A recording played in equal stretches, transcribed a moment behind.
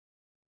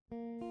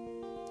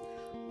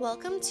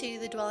Welcome to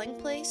the Dwelling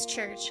Place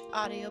Church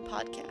audio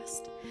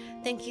podcast.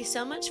 Thank you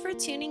so much for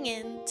tuning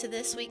in to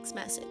this week's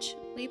message.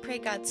 We pray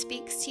God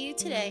speaks to you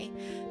today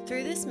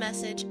through this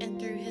message and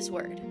through His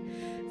Word.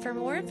 For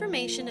more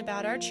information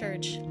about our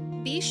church,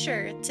 be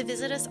sure to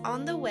visit us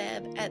on the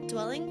web at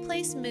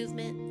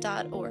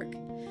dwellingplacemovement.org.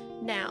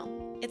 Now,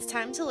 it's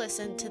time to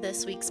listen to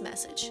this week's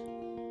message.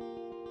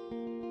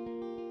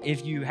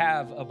 If you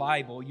have a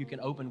Bible, you can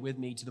open with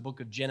me to the book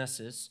of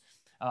Genesis.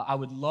 I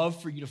would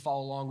love for you to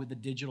follow along with the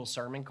digital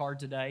sermon card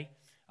today.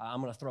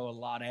 I'm going to throw a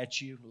lot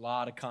at you. A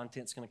lot of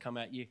content's going to come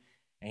at you.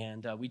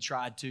 And we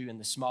tried to, in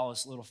the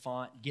smallest little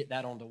font, get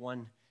that onto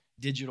one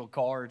digital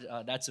card.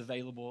 That's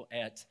available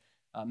at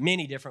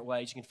many different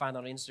ways. You can find that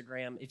on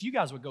Instagram. If you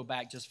guys would go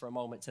back just for a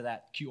moment to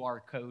that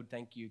QR code.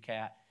 Thank you,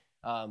 Kat.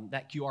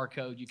 That QR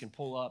code, you can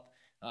pull up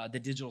the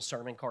digital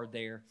sermon card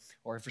there.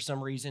 Or if for some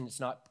reason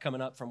it's not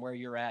coming up from where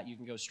you're at, you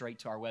can go straight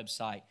to our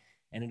website,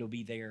 and it'll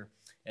be there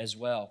as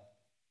well.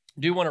 I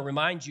do want to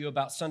remind you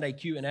about Sunday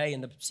Q&A,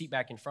 and the seat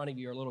back in front of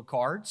you are little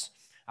cards.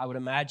 I would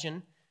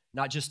imagine,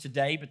 not just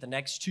today, but the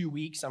next 2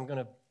 weeks, I'm going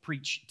to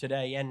preach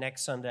today and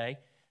next Sunday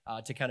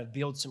to kind of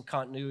build some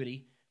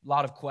continuity. A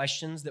lot of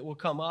questions that will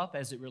come up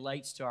as it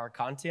relates to our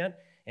content,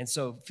 and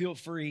so feel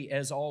free,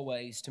 as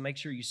always, to make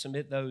sure you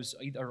submit those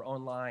either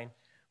online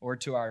or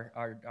to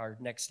our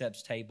Next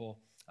Steps table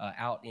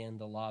out in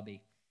the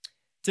lobby.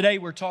 Today,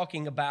 we're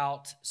talking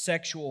about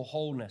sexual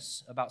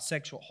wholeness,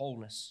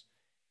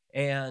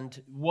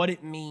 and what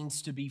it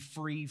means to be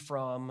free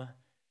from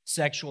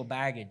sexual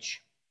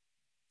baggage.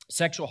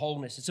 Sexual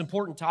wholeness. It's an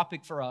important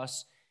topic for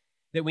us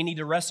that we need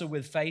to wrestle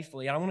with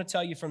faithfully. And I want to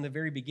tell you from the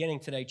very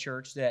beginning today,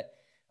 church, that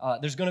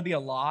there's going to be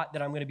a lot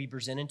that I'm going to be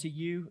presenting to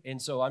you.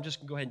 And so I'm just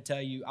going to go ahead and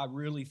tell you, I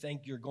really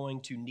think you're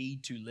going to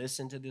need to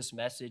listen to this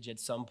message at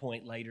some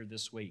point later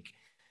this week,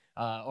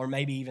 or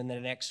maybe even the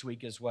next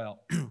week as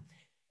well.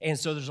 And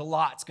so there's a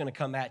lot that's going to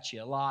come at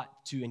you, a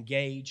lot to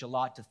engage, a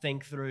lot to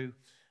think through.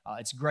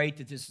 It's great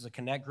that this is a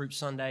Connect Group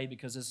Sunday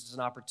because this is an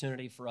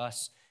opportunity for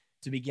us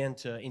to begin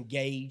to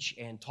engage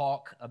and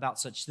talk about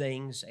such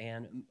things.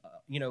 And,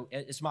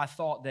 it's my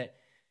thought that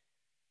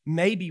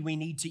maybe we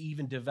need to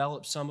even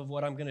develop some of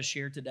what I'm going to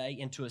share today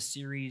into a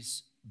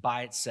series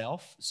by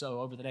itself. So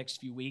over the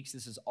next few weeks,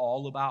 this is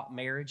all about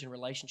marriage and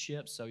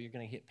relationships. So you're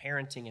going to hit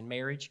parenting and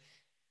marriage.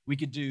 We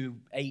could do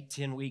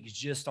 8-10 weeks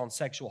just on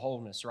sexual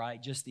wholeness, right?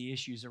 Just the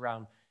issues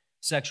around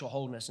sexual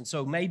wholeness. And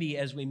so maybe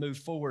as we move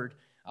forward,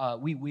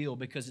 we will,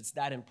 because it's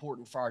that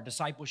important for our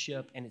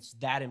discipleship and it's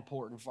that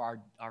important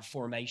for our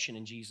formation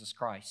in Jesus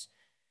Christ.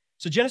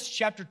 So Genesis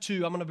chapter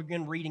 2, I'm going to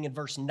begin reading in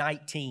verse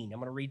 19. I'm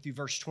going to read through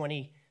verse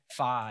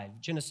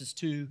 25. Genesis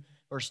 2,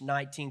 verse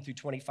 19 through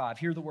 25.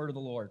 Hear the word of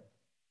the Lord.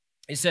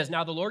 It says,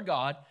 "Now the Lord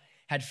God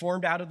had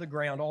formed out of the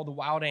ground all the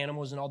wild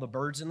animals and all the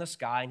birds in the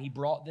sky, and he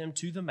brought them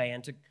to the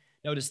man to,"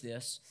 notice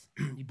this,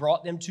 "he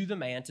brought them to the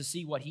man to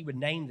see what he would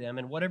name them,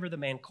 and whatever the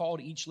man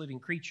called each living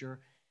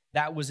creature,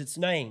 that was its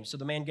name. So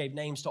the man gave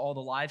names to all the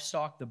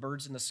livestock, the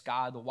birds in the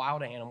sky, the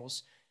wild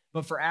animals.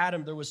 But for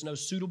Adam, there was no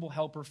suitable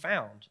helper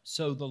found.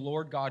 So the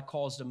Lord God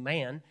caused a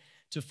man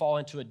to fall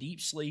into a deep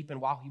sleep,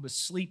 and while he was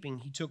sleeping,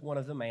 he took one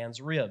of the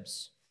man's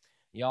ribs."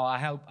 Y'all, I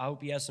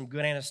hope he has some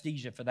good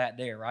anesthesia for that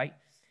there, right?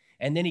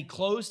 "And then he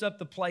closed up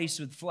the place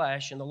with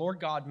flesh, and the Lord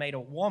God made a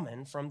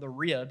woman from the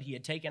rib he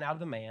had taken out of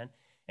the man,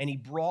 and he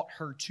brought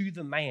her to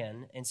the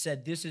man and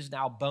said, 'This is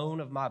now bone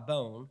of my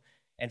bone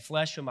and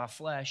flesh of my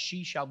flesh.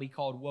 She shall be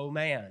called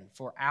woman,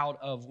 for out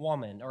of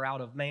woman,'" or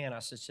out of man, I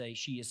should say,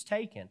 "she is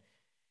taken."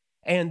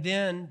 And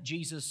then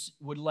Jesus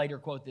would later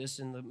quote this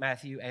in the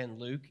Matthew and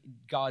Luke.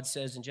 God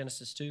says in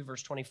Genesis 2,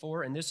 verse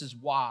 24, "And this is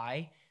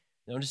why,"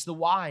 notice the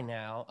why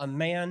now, "a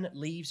man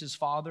leaves his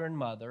father and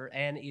mother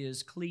and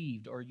is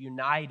cleaved," or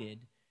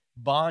united,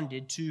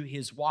 bonded to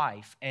his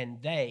wife,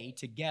 "and they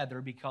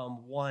together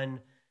become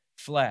one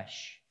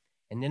flesh."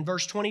 And then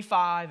verse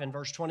 25, and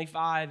verse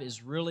 25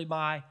 is really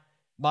my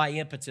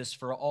impetus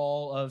for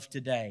all of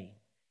today.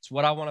 It's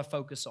what I want to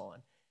focus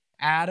on.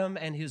 Adam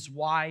and his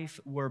wife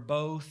were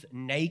both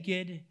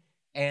naked,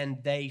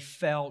 and they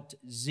felt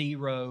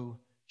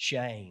zero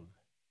shame.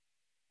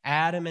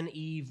 Adam and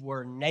Eve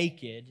were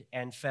naked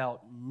and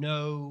felt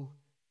no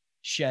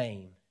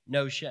shame.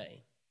 No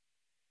shame.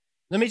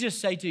 Let me just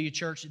say to you,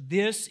 church,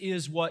 this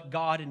is what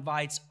God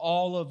invites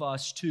all of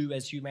us to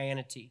as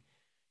humanity.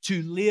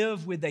 To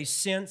live with a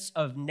sense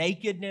of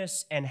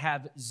nakedness and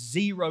have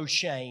zero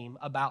shame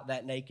about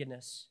that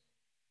nakedness.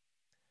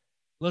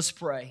 Let's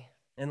pray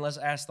and let's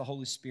ask the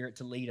Holy Spirit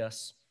to lead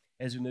us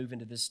as we move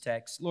into this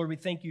text. Lord, we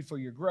thank you for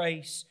your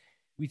grace.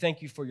 We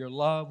thank you for your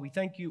love. We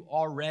thank you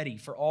already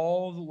for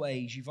all the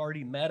ways you've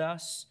already met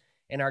us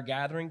in our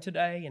gathering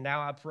today. And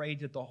now I pray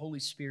that the Holy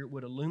Spirit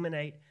would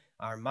illuminate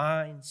our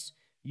minds.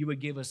 You would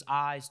give us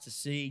eyes to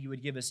see. You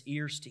would give us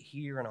ears to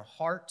hear and a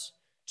heart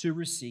to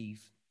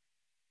receive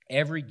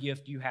every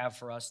gift you have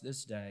for us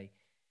this day.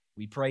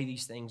 We pray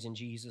these things in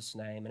Jesus'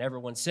 name. And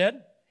everyone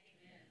said,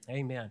 Amen.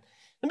 Amen.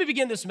 Let me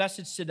begin this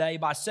message today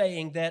by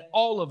saying that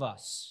all of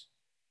us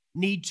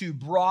need to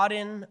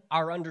broaden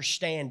our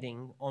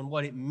understanding on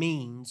what it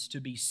means to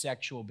be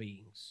sexual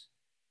beings.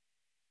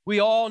 We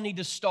all need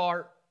to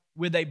start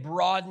with a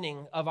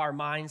broadening of our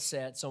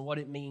mindsets on what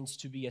it means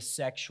to be a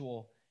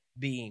sexual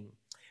being.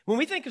 When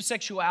we think of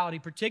sexuality,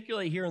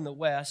 particularly here in the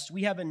West,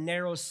 we have a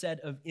narrow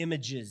set of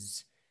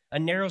images, a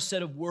narrow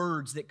set of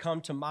words that come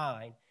to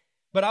mind.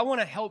 But I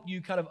want to help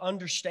you kind of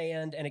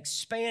understand and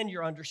expand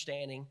your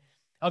understanding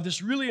of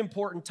this really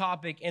important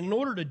topic. And in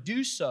order to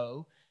do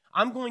so,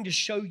 I'm going to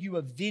show you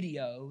a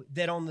video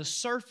that on the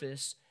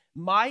surface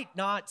might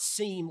not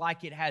seem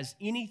like it has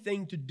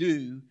anything to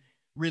do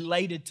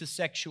related to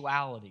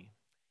sexuality,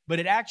 but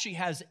it actually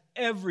has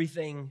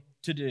everything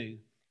to do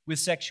with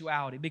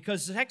sexuality,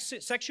 because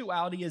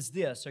sexuality is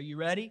this. Are you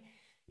ready?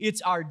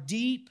 It's our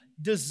deep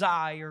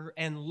desire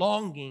and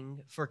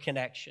longing for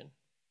connection.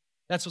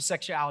 That's what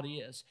sexuality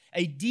is.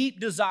 A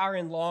deep desire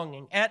and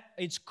longing. At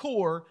its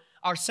core,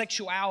 our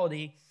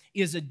sexuality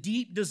is a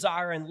deep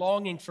desire and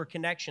longing for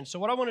connection. So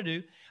what I want to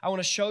do, I want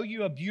to show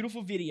you a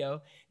beautiful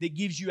video that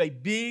gives you a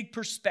big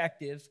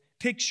perspective,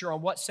 picture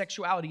on what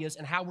sexuality is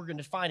and how we're going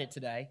to define it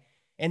today.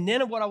 And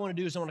then what I want to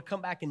do is I want to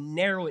come back and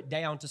narrow it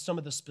down to some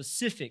of the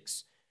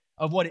specifics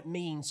of what it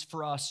means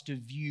for us to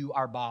view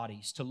our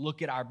bodies, to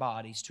look at our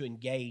bodies, to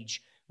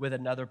engage with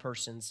another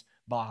person's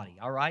body.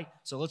 All right?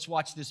 So let's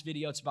watch this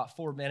video. It's about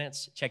 4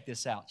 minutes. Check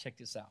this out.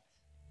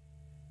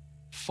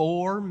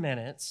 4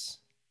 minutes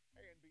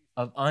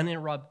of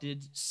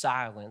uninterrupted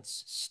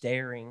silence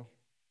staring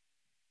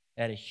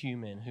at a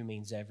human who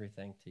means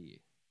everything to you.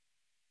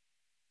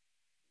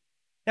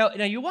 Now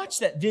you watch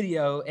that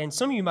video, and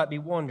some of you might be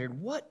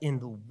wondering, what in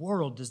the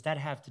world does that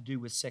have to do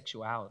with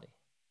sexuality?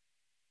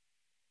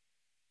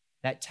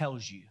 That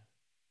tells you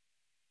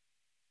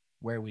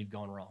where we've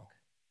gone wrong.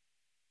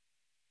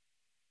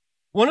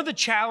 One of the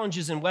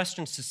challenges in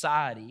Western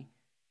society,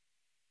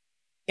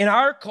 in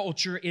our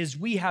culture, is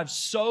we have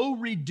so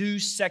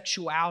reduced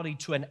sexuality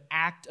to an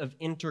act of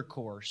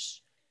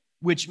intercourse,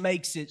 which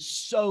makes it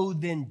so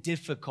then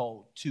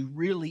difficult to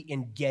really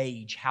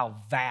engage how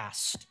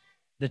vast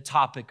the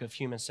topic of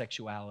human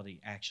sexuality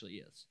actually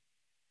is.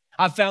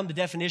 I've found the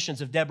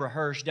definitions of Deborah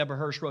Hirsch. Deborah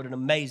Hirsch wrote an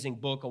amazing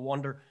book, a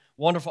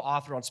wonderful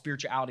author on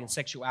spirituality and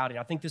sexuality.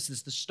 I think this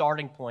is the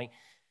starting point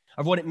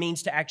of what it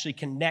means to actually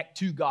connect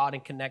to God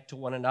and connect to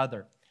one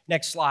another.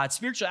 Next slide.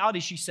 Spirituality,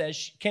 she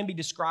says, can be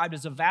described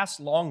as a vast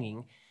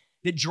longing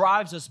that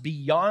drives us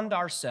beyond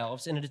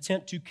ourselves in an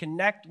attempt to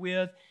connect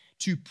with,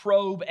 to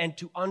probe, and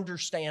to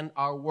understand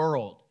our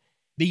world.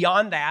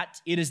 Beyond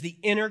that, it is the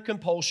inner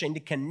compulsion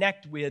to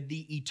connect with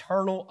the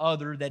eternal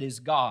other that is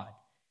God.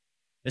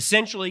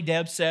 Essentially,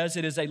 Deb says,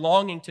 it is a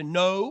longing to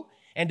know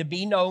and to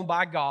be known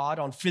by God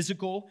on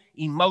physical,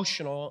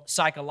 emotional,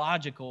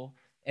 psychological,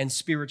 and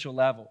spiritual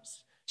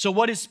levels. So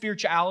what is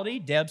spirituality?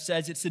 Deb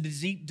says it's a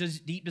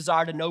deep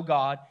desire to know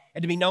God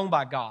and to be known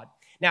by God.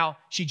 Now,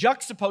 she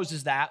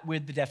juxtaposes that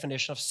with the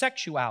definition of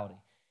sexuality.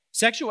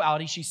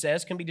 Sexuality, she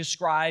says, can be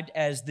described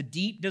as the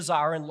deep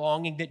desire and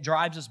longing that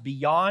drives us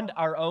beyond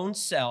our own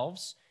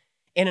selves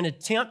in an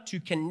attempt to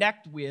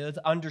connect with,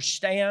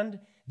 understand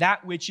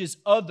that which is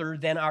other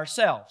than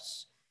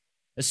ourselves.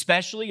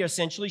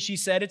 Essentially, she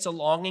said it's a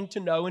longing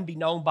to know and be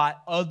known by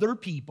other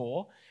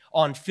people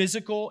on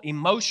physical,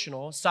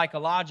 emotional,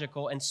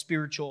 psychological, and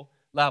spiritual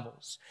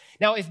levels.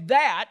 Now, if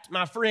that,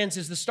 my friends,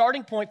 is the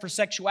starting point for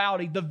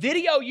sexuality, the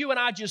video you and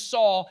I just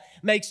saw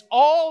makes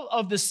all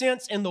of the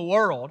sense in the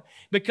world,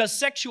 because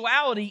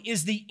sexuality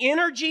is the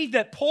energy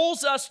that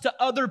pulls us to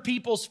other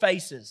people's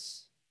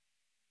faces.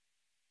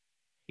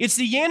 It's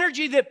the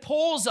energy that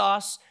pulls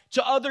us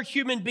to other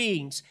human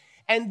beings.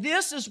 And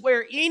this is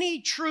where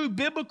any true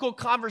biblical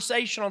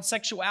conversation on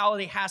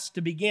sexuality has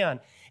to begin.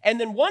 And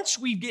then once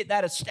we get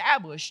that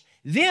established,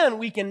 then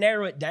we can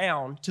narrow it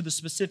down to the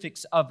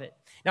specifics of it.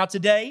 Now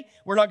today,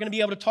 we're not going to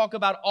be able to talk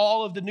about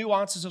all of the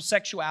nuances of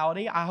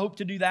sexuality. I hope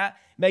to do that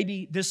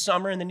maybe this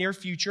summer in the near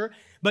future.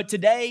 But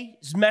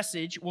today's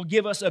message will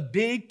give us a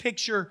big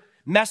picture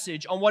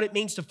message on what it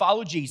means to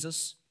follow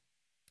Jesus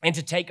and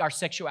to take our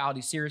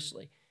sexuality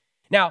seriously.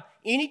 Now,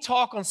 any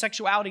talk on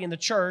sexuality in the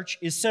church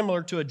is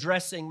similar to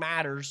addressing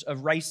matters of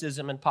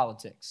racism and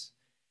politics.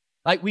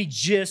 Like, we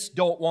just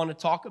don't want to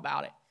talk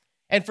about it.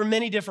 And for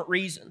many different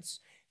reasons.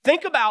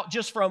 Think about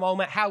just for a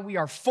moment how we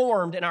are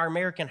formed in our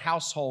American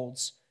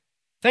households.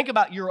 Think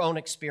about your own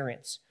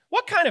experience.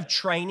 What kind of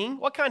training,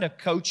 what kind of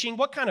coaching,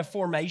 what kind of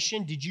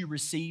formation did you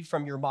receive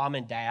from your mom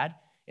and dad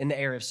in the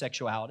area of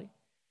sexuality?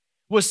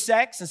 Was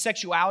sex and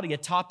sexuality a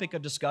topic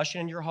of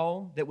discussion in your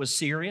home that was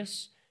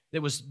serious,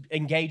 that was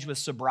engaged with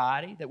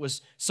sobriety, that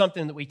was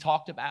something that we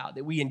talked about,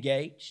 that we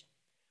engaged?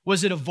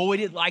 Was it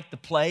avoided like the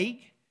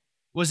plague?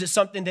 Was it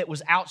something that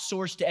was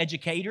outsourced to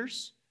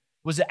educators?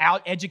 Was it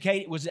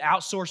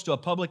outsourced to a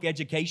public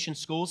education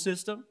school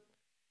system?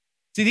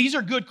 See, these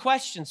are good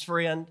questions,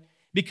 friend,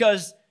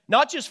 because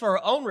not just for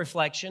our own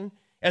reflection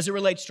as it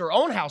relates to our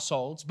own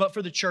households, but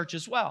for the church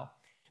as well.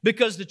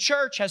 Because the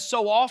church has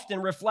so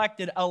often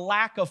reflected a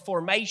lack of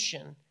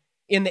formation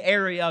in the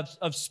area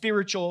of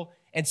spiritual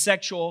and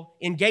sexual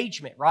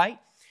engagement, right?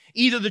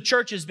 Either the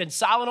church has been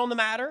silent on the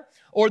matter,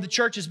 or the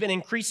church has been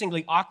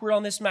increasingly awkward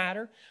on this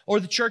matter, or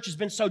the church has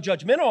been so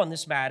judgmental on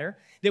this matter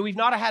that we've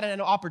not had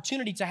an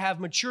opportunity to have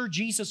mature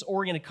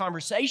Jesus-oriented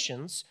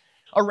conversations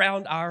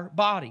around our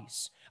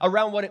bodies,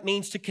 around what it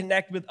means to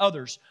connect with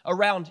others,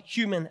 around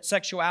human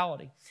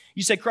sexuality.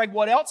 You say, Craig,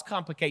 what else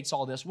complicates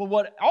all this? Well,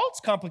 what else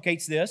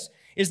complicates this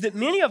is that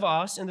many of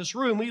us in this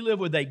room, we live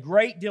with a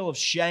great deal of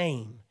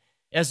shame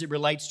as it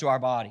relates to our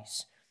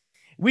bodies.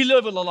 We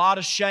live with a lot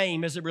of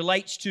shame as it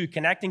relates to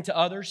connecting to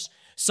others.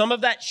 Some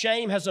of that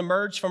shame has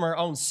emerged from our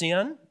own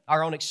sin,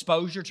 our own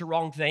exposure to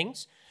wrong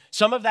things.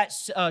 Some of that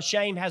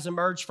shame has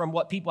emerged from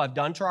what people have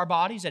done to our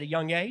bodies at a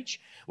young age,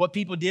 what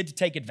people did to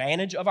take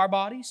advantage of our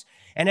bodies.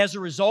 And as a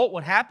result,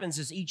 what happens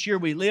is each year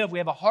we live, we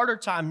have a harder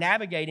time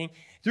navigating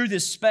through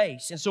this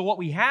space. And so what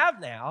we have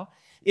now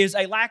is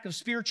a lack of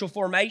spiritual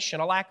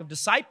formation, a lack of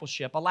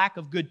discipleship, a lack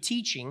of good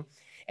teaching.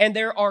 And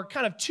there are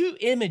kind of two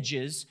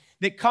images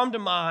that come to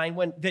mind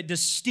that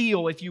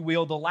distill, if you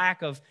will, the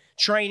lack of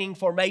training,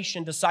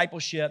 formation,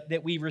 discipleship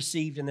that we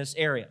received in this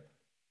area.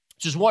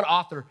 There's one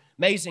author,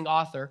 amazing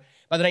author,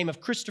 by the name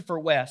of Christopher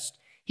West.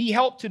 He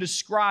helped to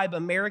describe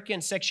American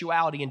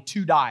sexuality in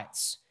two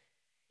diets.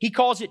 He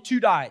calls it two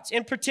diets,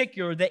 in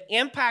particular, that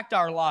impact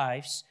our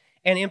lives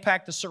and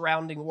impact the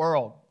surrounding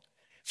world.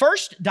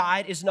 First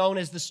diet is known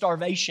as the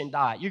starvation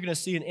diet. You're going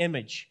to see an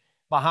image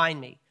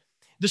behind me.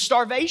 The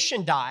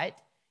starvation diet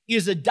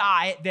is a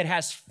diet that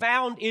has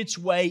found its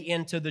way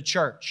into the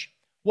church.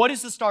 What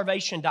is the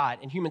starvation diet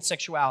in human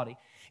sexuality?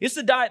 It's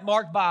a diet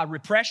marked by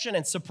repression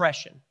and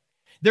suppression.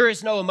 There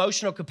is no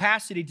emotional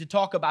capacity to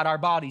talk about our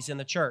bodies in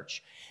the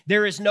church.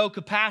 There is no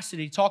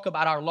capacity to talk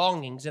about our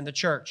longings in the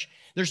church.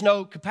 There's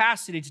no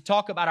capacity to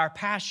talk about our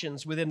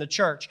passions within the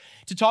church,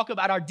 to talk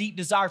about our deep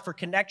desire for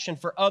connection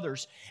for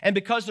others. And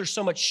because there's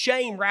so much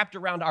shame wrapped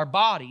around our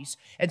bodies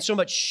and so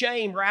much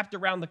shame wrapped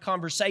around the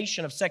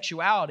conversation of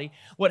sexuality,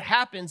 what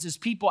happens is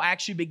people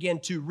actually begin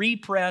to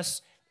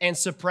repress and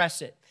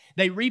suppress it.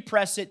 They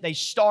repress it, they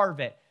starve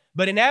it.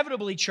 But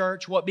inevitably,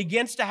 church, what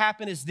begins to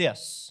happen is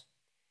this.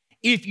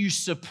 If you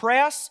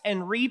suppress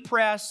and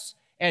repress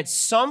at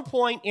some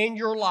point in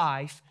your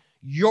life,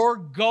 you're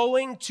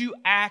going to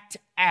act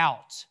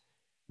out,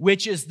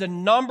 which is the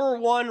number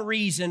one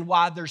reason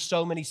why there's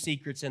so many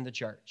secrets in the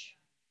church.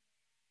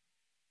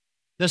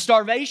 The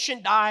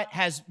starvation diet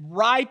has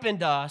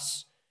ripened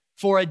us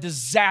for a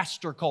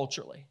disaster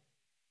culturally.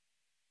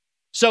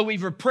 So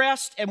we've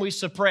repressed and we've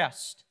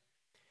suppressed.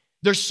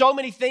 There's so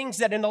many things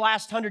that in the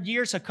last 100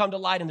 years have come to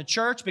light in the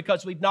church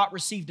because we've not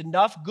received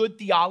enough good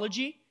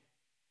theology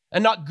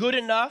and not good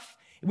enough.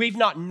 We've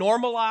not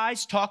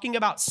normalized talking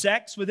about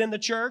sex within the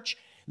church.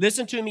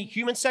 Listen to me,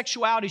 human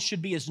sexuality should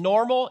be as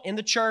normal in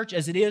the church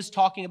as it is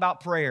talking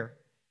about prayer.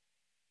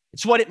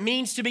 It's what it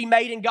means to be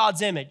made in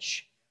God's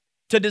image,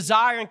 to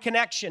desire and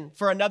connection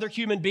for another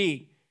human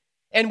being.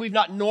 And we've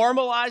not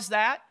normalized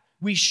that.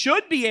 We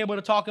should be able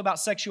to talk about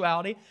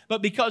sexuality,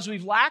 but because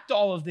we've lacked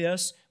all of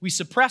this, we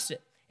suppress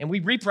it and we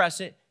repress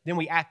it, then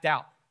we act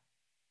out.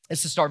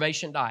 It's the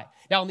starvation diet.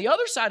 Now, on the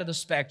other side of the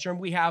spectrum,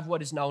 we have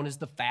what is known as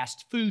the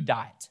fast food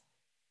diet.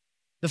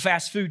 The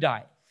fast food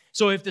diet.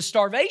 So if the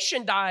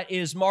starvation diet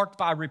is marked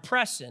by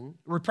repression,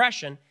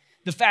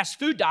 the fast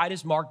food diet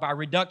is marked by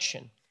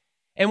reduction.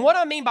 And what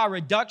I mean by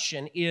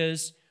reduction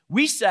is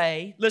we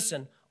say,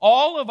 listen,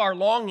 all of our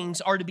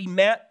longings are to be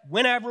met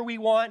whenever we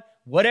want,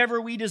 whatever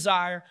we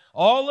desire.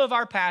 All of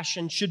our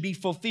passions should be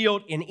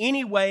fulfilled in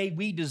any way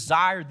we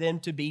desire them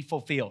to be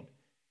fulfilled.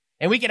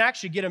 And we can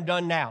actually get them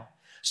done now.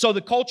 So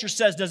the culture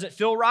says, does it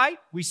feel right?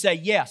 We say,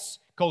 yes.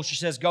 Culture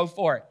says, go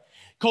for it.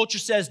 Culture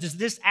says, does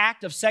this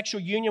act of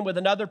sexual union with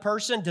another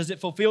person, does it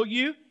fulfill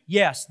you?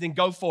 Yes, then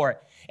go for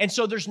it. And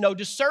so there's no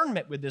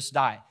discernment with this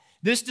diet.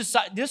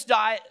 This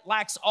diet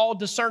lacks all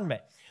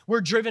discernment.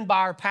 We're driven by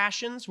our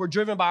passions. We're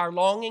driven by our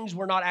longings.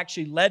 We're not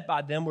actually led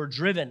by them. We're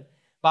driven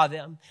by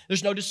them.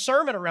 There's no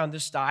discernment around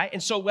this diet.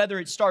 And so whether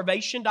it's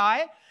starvation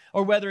diet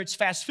or whether it's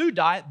fast food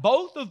diet,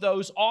 both of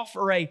those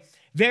offer a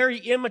very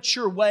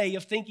immature way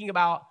of thinking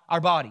about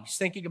our bodies,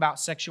 thinking about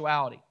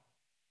sexuality.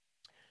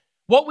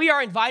 What we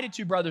are invited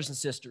to, brothers and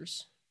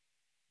sisters,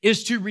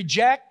 is to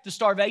reject the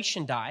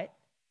starvation diet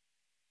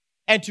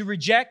and to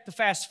reject the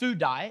fast food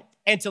diet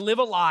and to live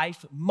a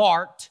life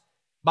marked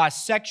by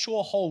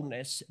sexual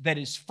wholeness that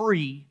is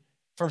free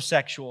from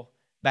sexual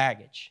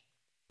baggage.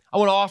 I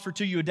want to offer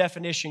to you a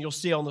definition you'll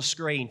see on the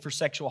screen for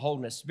sexual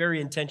wholeness,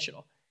 very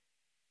intentional.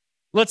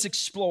 Let's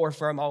explore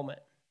for a moment.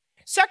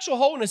 Sexual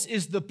wholeness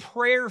is the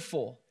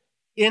prayerful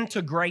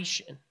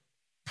integration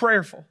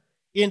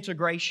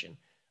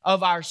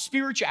of our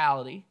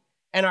spirituality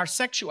and our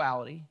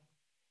sexuality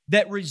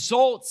that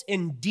results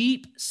in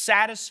deep,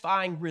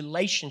 satisfying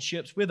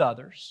relationships with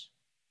others,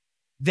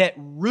 that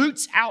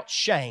roots out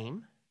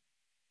shame,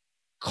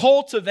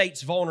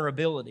 cultivates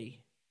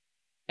vulnerability,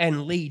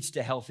 and leads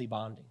to healthy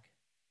bonding.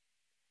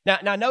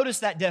 Now notice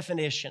that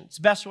definition. It's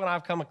the best one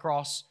I've come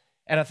across,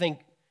 and I think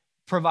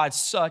provides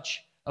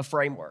such a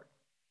framework.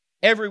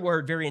 Every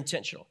word very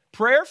intentional.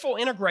 Prayerful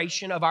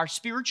integration of our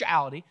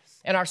spirituality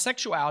and our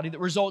sexuality that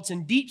results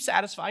in deep,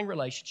 satisfying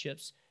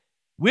relationships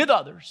with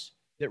others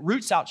that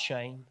roots out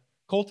shame,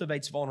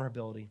 cultivates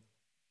vulnerability,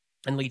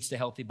 and leads to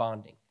healthy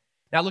bonding.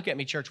 Now look at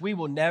me, church. We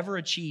will never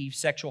achieve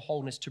sexual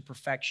wholeness to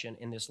perfection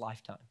in this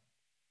lifetime.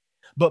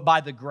 But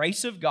by the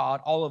grace of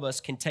God, all of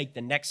us can take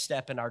the next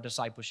step in our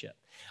discipleship.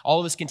 All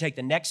of us can take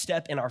the next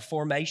step in our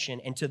formation.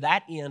 And to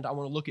that end, I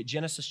want to look at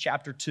Genesis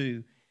chapter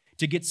 2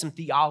 to get some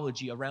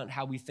theology around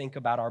how we think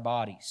about our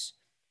bodies.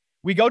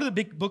 We go to the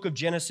big book of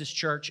Genesis,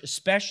 church,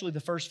 especially the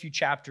first few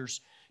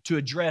chapters, to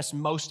address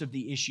most of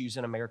the issues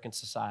in American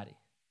society.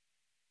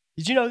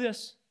 Did you know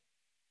this?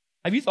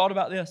 Have you thought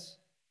about this?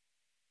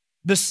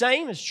 The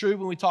same is true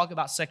when we talk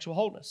about sexual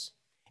wholeness.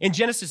 In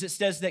Genesis, it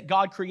says that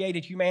God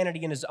created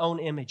humanity in his own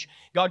image.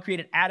 God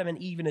created Adam and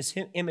Eve in his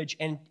image.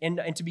 And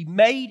to be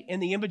made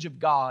in the image of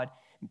God,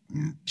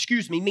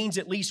 means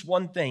at least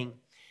one thing,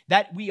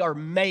 that we are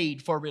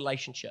made for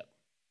relationship.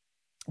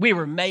 We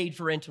were made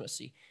for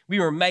intimacy. We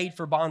were made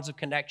for bonds of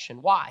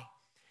connection. Why?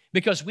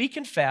 Because we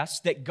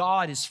confess that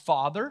God is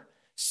Father,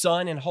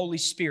 Son, and Holy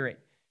Spirit.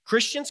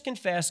 Christians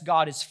confess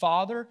God is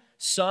Father,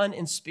 Son,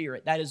 and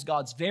Spirit. That is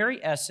God's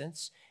very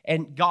essence.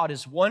 And God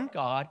is one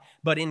God,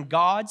 but in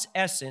God's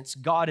essence,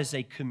 God is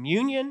a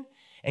communion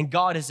and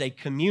God is a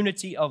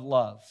community of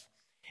love.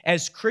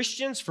 As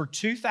Christians for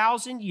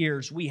 2,000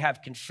 years, we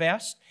have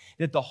confessed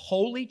that the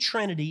Holy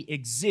Trinity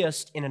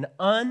exists in an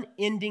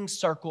unending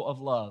circle of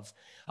love,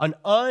 an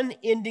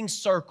unending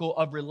circle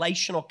of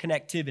relational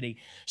connectivity.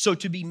 So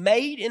to be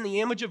made in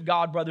the image of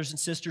God, brothers and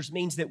sisters,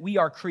 means that we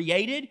are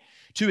created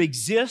to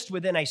exist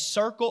within a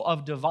circle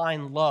of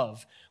divine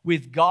love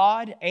with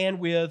God and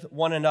with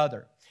one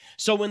another.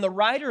 So when the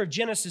writer of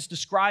Genesis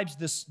describes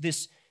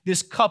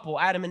this couple,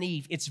 Adam and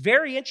Eve, it's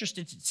very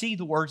interesting to see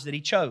the words that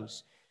he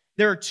chose.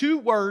 There are two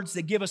words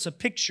that give us a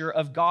picture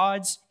of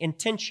God's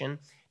intention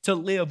to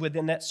live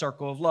within that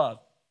circle of love.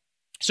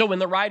 So when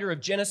the writer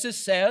of Genesis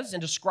says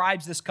and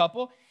describes this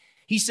couple,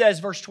 he says,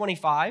 verse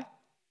 25,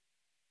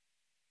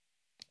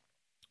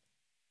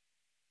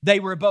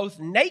 they were both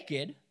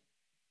naked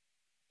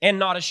and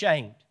not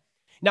ashamed.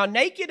 Now,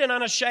 naked and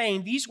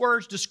unashamed, these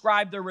words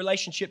describe their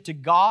relationship to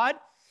God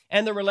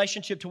and their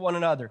relationship to one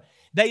another.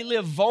 They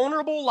live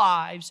vulnerable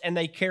lives and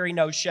they carry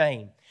no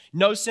shame,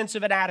 no sense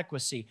of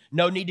inadequacy,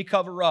 no need to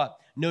cover up,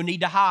 no need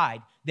to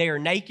hide. They are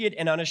naked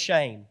and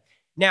unashamed.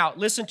 Now,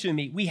 listen to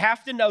me. We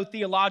have to know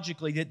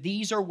theologically that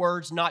these are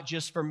words not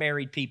just for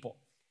married people.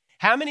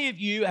 How many of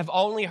you have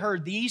only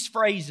heard these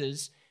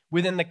phrases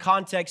within the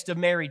context of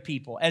married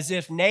people, as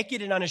if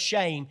naked and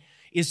unashamed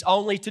is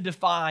only to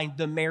define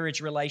the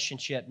marriage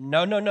relationship?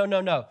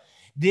 No.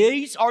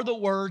 These are the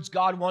words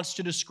God wants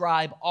to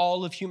describe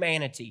all of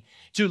humanity.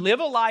 To live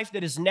a life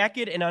that is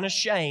naked and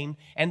unashamed,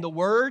 and the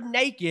word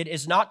naked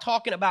is not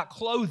talking about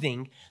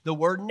clothing. The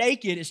word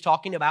naked is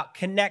talking about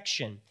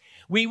connection.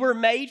 We were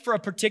made for a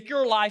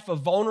particular life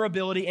of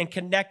vulnerability and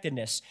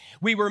connectedness.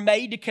 We were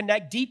made to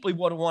connect deeply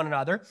with one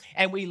another,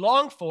 and we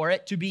long for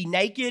it. To be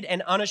naked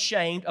and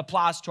unashamed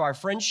applies to our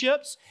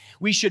friendships.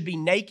 We should be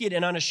naked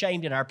and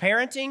unashamed in our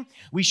parenting.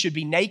 We should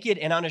be naked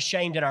and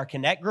unashamed in our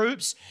connect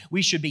groups.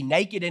 We should be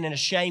naked and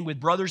unashamed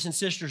with brothers and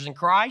sisters in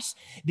Christ.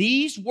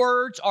 These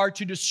words are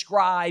to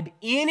describe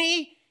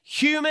any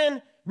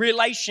human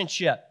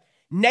relationship.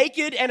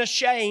 Naked and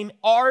ashamed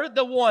are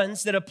the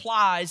ones that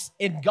applies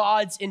in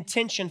God's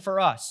intention for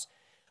us.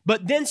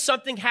 But then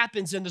something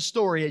happens in the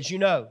story, as you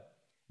know.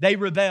 They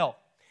rebel.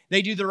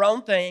 They do their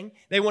own thing.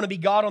 They want to be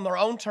God on their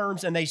own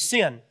terms, and they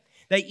sin.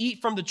 They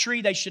eat from the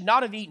tree they should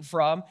not have eaten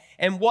from.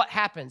 And what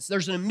happens?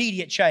 There's an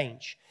immediate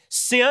change.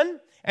 Sin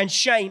and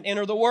shame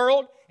enter the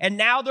world, and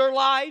now their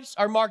lives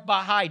are marked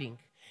by hiding.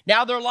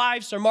 Now their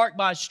lives are marked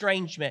by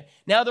estrangement.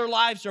 Now their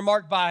lives are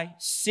marked by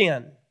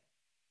sin.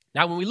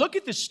 Now when we look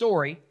at this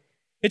story,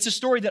 it's a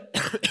story that,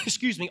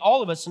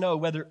 all of us know,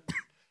 whether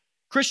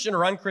Christian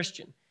or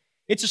unchristian.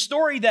 It's a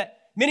story that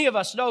many of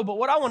us know, but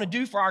what I want to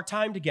do for our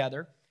time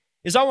together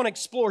is I want to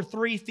explore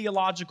three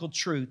theological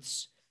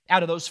truths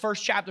out of those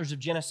first chapters of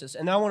Genesis,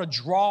 and I want to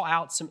draw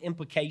out some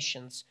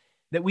implications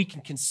that we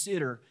can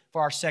consider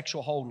for our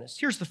sexual wholeness.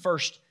 Here's the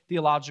first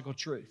theological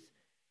truth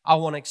I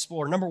want to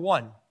explore. Number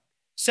one,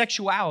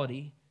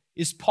 sexuality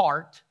is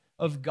part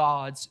of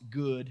God's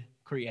good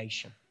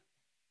creation.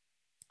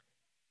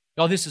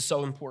 Y'all, this is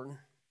so important.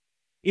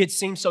 It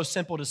seems so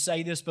simple to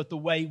say this, but the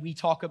way we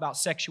talk about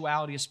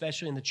sexuality,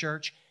 especially in the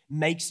church,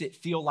 makes it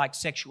feel like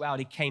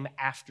sexuality came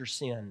after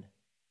sin.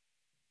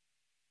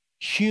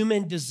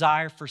 Human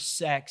desire for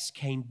sex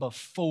came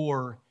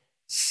before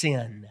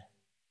sin.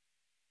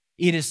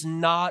 It is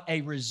not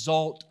a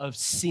result of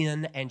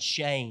sin and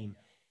shame.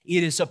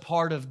 It is a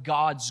part of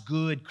God's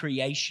good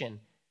creation.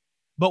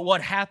 But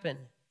what happened?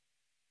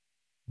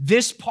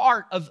 This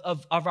part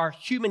of our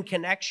human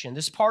connection,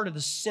 this part of the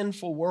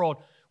sinful world,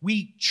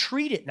 we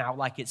treat it now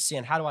like it's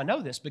sin. How do I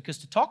know this? Because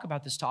to talk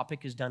about this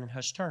topic is done in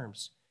hushed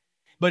terms.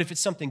 But if it's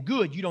something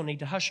good, you don't need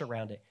to hush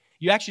around it.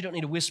 You actually don't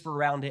need to whisper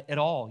around it at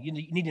all. You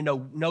need to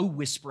know no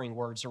whispering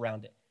words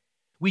around it.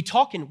 We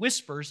talk in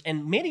whispers,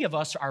 and many of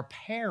us, our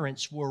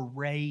parents were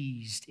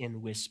raised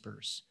in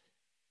whispers.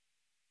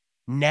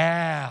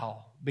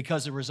 Now,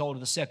 because of the result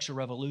of the sexual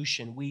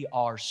revolution, we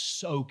are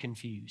so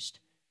confused.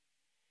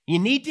 You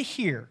need to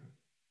hear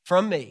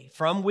from me,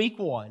 from week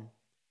one,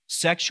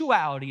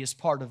 sexuality is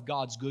part of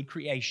God's good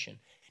creation.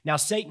 Now,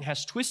 Satan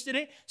has twisted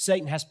it,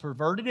 Satan has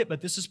perverted it, but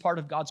this is part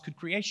of God's good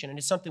creation, and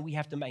it's something we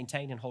have to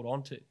maintain and hold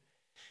on to.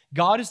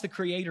 God is the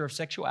creator of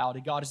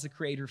sexuality. God is the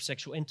creator of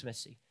sexual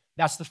intimacy.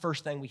 That's the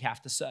first thing we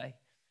have to say.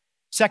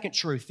 Second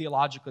truth,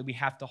 theologically, we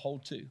have to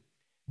hold to.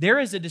 There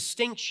is a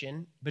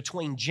distinction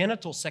between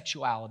genital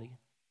sexuality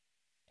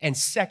and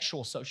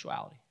sexual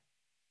sexuality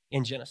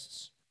in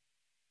Genesis.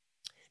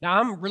 Now,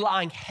 I'm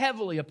relying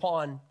heavily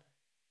upon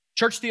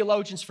church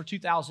theologians for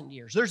 2,000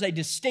 years. There's a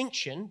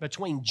distinction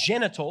between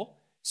genital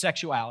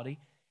sexuality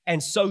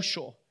and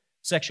social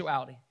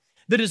sexuality.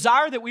 The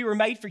desire that we were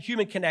made for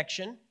human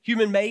connection,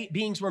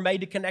 beings were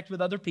made to connect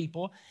with other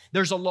people.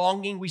 There's a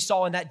longing we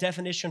saw in that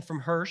definition from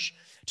Hirsch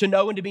to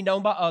know and to be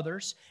known by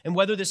others. And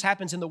whether this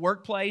happens in the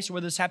workplace,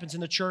 whether this happens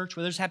in the church,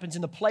 whether this happens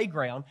in the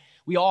playground,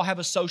 we all have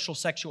a social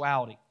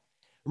sexuality.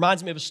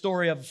 Reminds me of a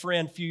story of a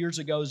friend a few years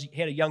ago. He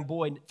had a young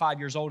boy, 5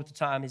 years old at the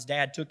time. His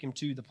dad took him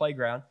to the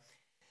playground.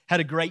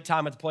 Had a great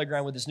time at the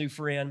playground with his new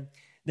friend.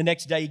 The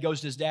next day he goes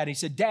to his dad and he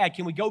said, "Dad,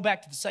 can we go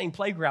back to the same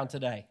playground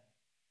today?"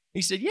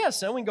 He said, "Yes,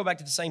 son, we can go back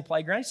to the same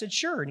playground." He said,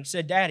 "Sure." And he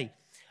said, "Daddy,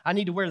 I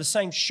need to wear the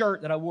same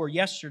shirt that I wore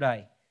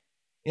yesterday."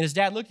 And his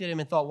dad looked at him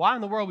and thought, "Why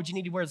in the world would you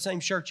need to wear the same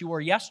shirt you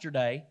wore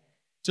yesterday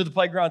to the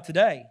playground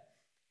today?"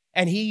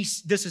 And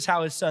this is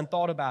how his son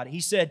thought about it. He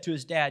said to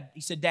his dad,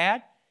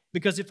 "Dad,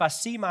 because if I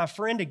see my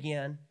friend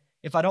again,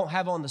 if I don't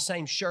have on the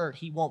same shirt,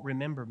 he won't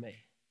remember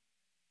me."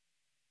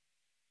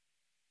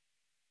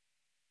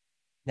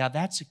 Now,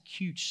 that's a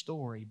cute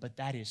story, but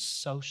that is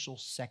social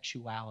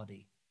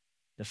sexuality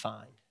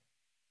defined.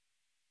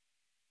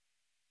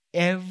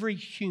 Every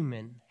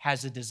human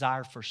has a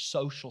desire for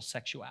social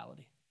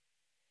sexuality,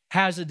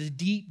 has a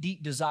deep,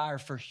 deep desire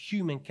for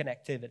human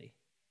connectivity.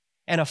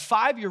 And a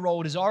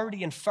 5-year-old is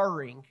already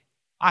inferring,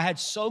 "I had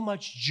so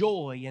much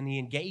joy in the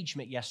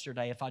engagement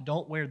yesterday. If I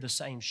don't wear the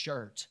same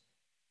shirt,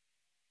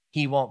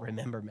 he won't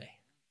remember me.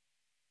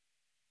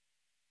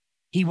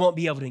 He won't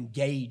be able to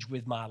engage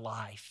with my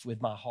life,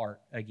 with my heart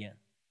again."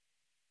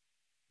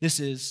 This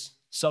is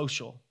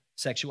social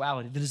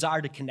sexuality, the desire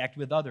to connect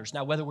with others.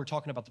 Now, whether we're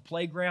talking about the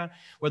playground,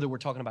 whether we're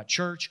talking about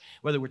church,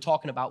 whether we're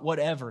talking about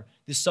whatever,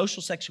 this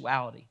social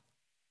sexuality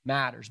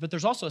matters. But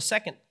there's also a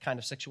second kind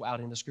of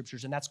sexuality in the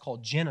scriptures, and that's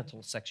called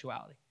genital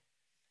sexuality.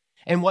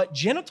 And what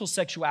genital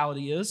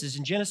sexuality is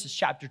in Genesis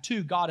chapter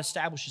 2, God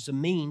establishes a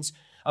means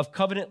of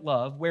covenant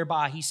love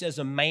whereby he says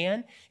a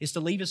man is to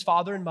leave his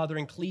father and mother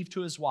and cleave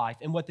to his wife.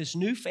 And what this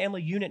new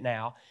family unit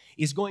now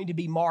is going to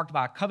be marked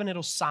by a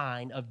covenantal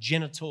sign of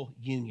genital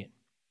union.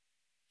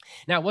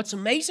 Now, what's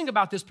amazing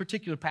about this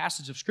particular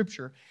passage of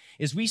Scripture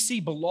is we see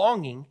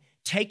belonging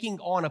taking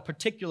on a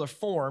particular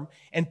form,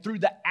 and through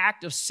the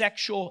act of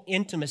sexual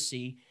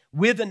intimacy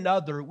with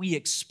another, we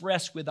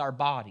express with our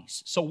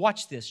bodies. So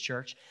watch this,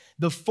 church.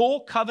 The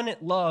full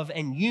covenant love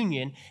and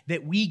union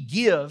that we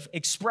give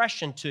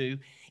expression to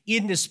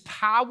in this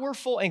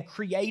powerful and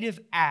creative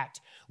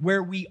act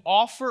where we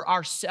offer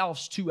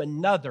ourselves to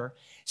another,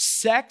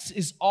 sex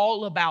is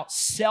all about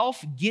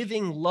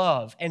self-giving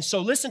love. And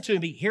so listen to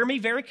me, hear me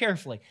very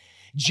carefully.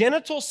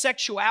 Genital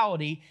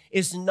sexuality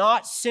is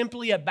not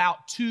simply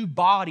about two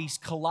bodies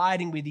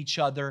colliding with each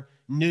other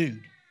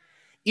nude.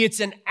 It's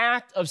an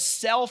act of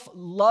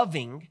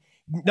self-loving,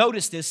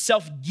 notice this,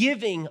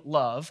 self-giving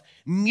love,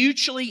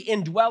 mutually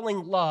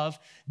indwelling love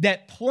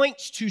that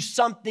points to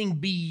something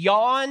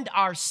beyond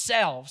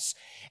ourselves.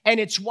 And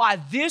it's why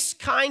this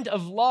kind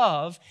of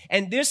love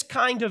and this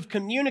kind of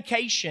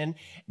communication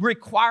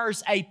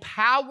requires a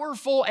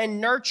powerful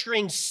and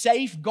nurturing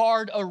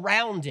safeguard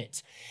around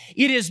it.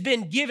 It has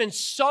been given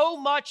so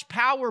much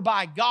power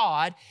by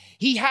God,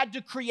 He had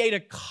to create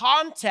a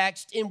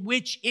context in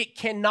which it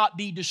cannot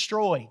be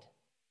destroyed.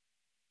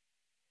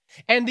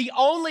 And the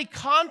only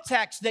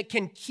context that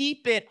can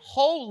keep it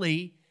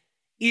holy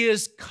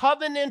is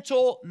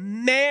covenantal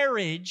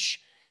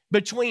marriage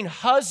between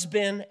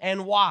husband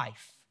and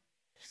wife.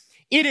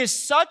 It is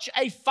such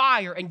a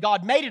fire, and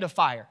God made it a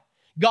fire.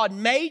 God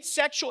made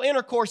sexual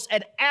intercourse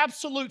an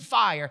absolute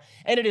fire,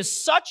 and it is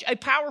such a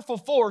powerful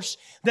force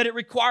that it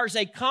requires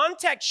a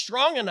context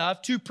strong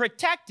enough to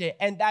protect it,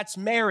 and that's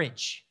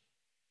marriage.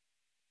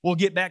 We'll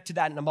get back to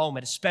that in a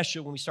moment,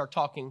 especially when we start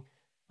talking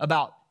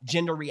about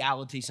gender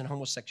realities and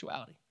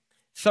homosexuality.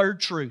 Third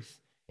truth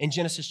in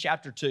Genesis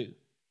chapter 2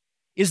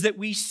 is that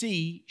we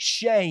see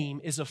shame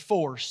is a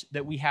force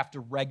that we have to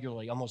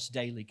regularly, almost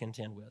daily,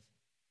 contend with.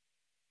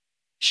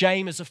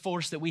 Shame is a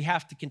force that we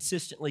have to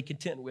consistently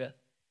contend with.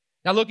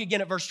 Now look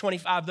again at verse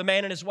 25. The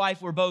man and his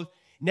wife were both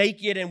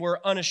naked and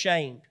were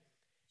unashamed.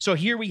 So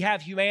here we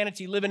have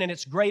humanity living in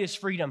its greatest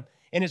freedom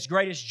and its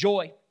greatest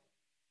joy.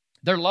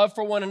 Their love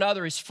for one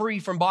another is free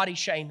from body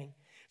shaming,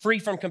 free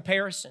from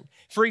comparison,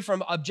 free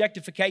from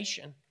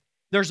objectification.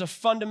 There's a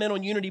fundamental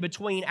unity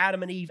between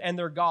Adam and Eve and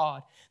their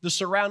God, the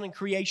surrounding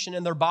creation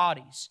and their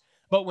bodies.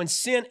 But when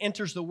sin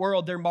enters the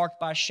world, they're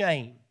marked by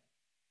shame.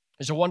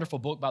 There's a wonderful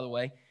book, by the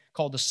way,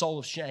 called The Soul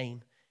of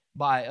Shame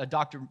by a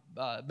doctor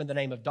by the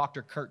name of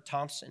Dr. Kurt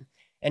Thompson.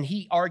 And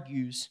he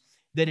argues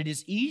that it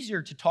is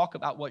easier to talk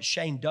about what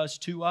shame does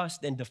to us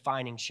than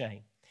defining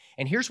shame.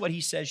 And here's what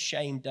he says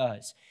shame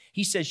does.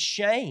 He says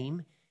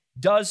shame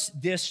does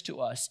this to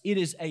us. It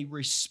is a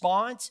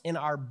response in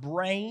our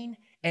brain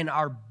and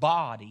our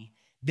body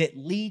that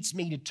leads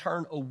me to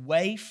turn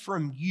away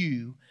from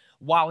you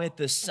while at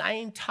the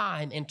same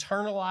time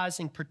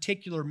internalizing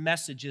particular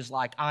messages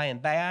like I am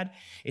bad.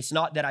 It's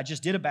not that I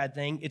just did a bad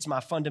thing. It's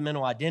my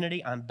fundamental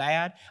identity. I'm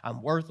bad.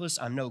 I'm worthless.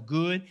 I'm no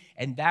good.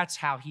 And that's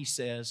how he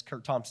says,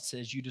 Kurt Thompson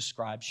says, you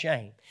describe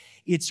shame.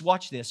 It's,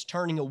 watch this,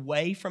 turning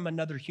away from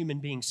another human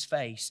being's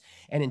face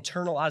and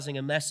internalizing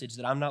a message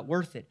that I'm not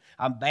worth it.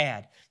 I'm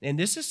bad. And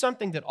this is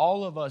something that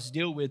all of us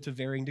deal with to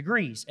varying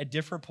degrees at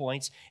different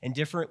points in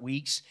different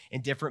weeks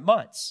and different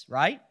months,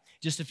 right?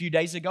 Just a few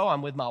days ago,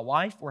 I'm with my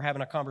wife. We're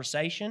having a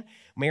conversation.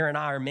 Mary and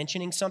I are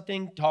mentioning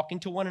something, talking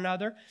to one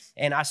another,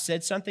 and I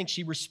said something.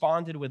 She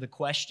responded with a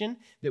question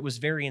that was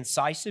very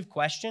incisive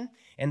question,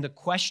 and the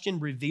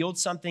question revealed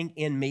something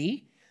in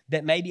me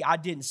that maybe I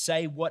didn't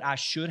say what I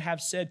should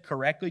have said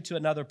correctly to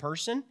another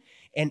person.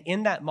 And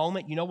in that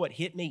moment, you know what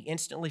hit me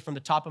instantly from the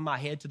top of my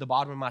head to the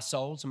bottom of my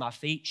soles and my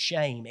feet?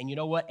 Shame. And you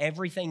know what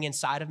everything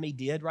inside of me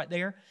did right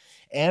there?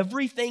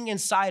 Everything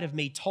inside of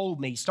me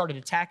told me, started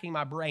attacking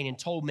my brain and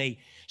told me,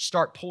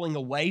 start pulling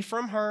away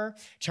from her,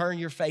 turn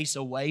your face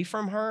away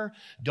from her,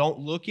 don't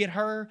look at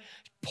her,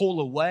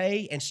 pull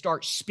away and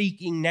start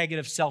speaking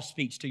negative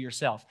self-speech to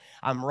yourself.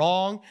 I'm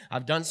wrong.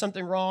 I've done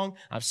something wrong.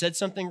 I've said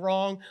something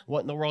wrong. What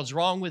in the world's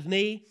wrong with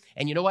me?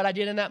 And you know what I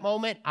did in that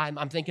moment?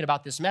 I'm thinking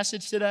about this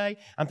message today.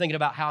 I'm thinking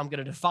about how I'm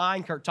going to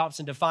define, Kurt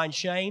Thompson defined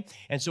shame.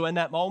 And so in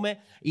that moment,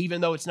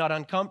 even though it's not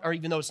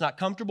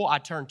comfortable, I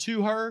turn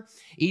to her.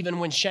 Even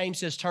when shame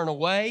says turn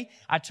away,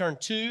 I turn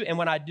to. And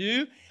when I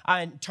do,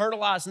 I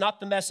internalize not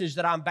the message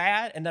that I'm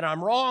bad and that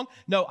I'm wrong.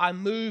 No, I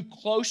move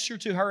closer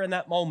to her in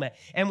that moment.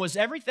 And was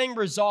everything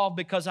resolved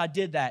because I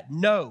did that?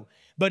 No,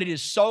 but it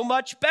is so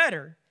much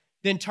better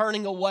than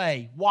turning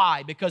away.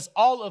 Why? Because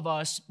all of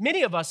us,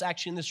 many of us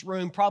actually in this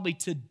room, probably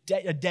to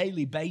a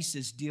daily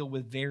basis deal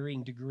with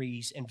varying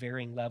degrees and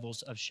varying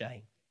levels of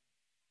shame.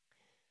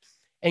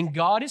 And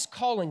God is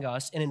calling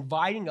us and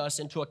inviting us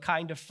into a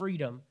kind of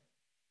freedom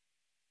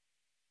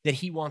that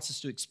He wants us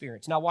to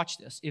experience. Now watch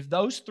this. If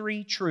those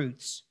three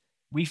truths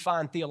we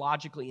find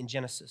theologically in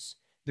Genesis,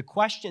 the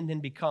question then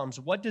becomes,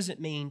 what does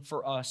it mean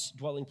for us,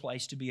 Dwelling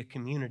Place, to be a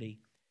community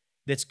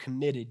that's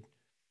committed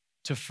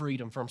to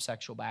freedom from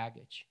sexual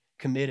baggage,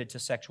 committed to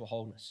sexual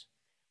wholeness?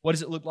 What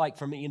does it look like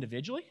for me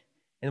individually?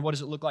 And what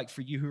does it look like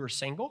for you who are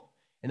single?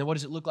 And then what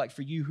does it look like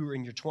for you who are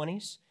in your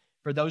 20s?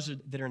 For those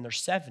that are in their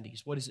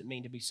 70s, what does it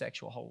mean to be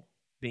sexual whole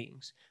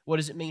beings? What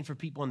does it mean for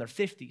people in their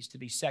 50s to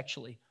be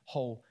sexually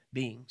whole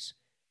beings?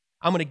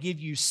 I'm going to give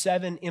you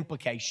 7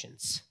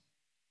 implications.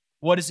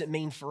 What does it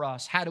mean for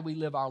us? How do we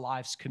live our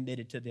lives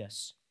committed to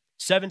this?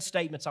 7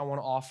 statements I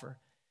want to offer.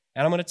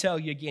 And I'm going to tell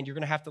you again, you're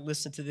going to have to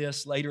listen to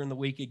this later in the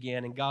week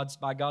again. And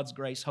by God's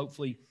grace,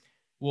 hopefully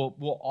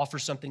we'll offer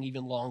something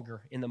even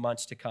longer in the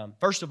months to come.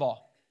 First of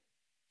all,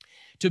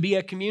 to be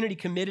a community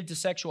committed to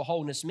sexual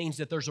wholeness means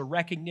that there's a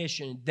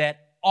recognition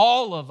that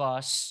all of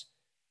us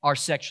are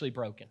sexually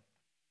broken.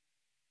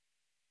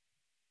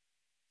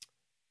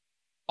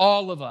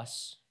 All of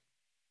us.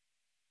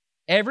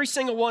 Every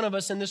single one of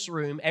us in this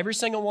room, every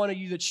single one of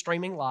you that's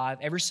streaming live,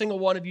 every single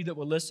one of you that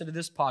will listen to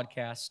this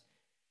podcast,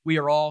 we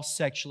are all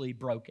sexually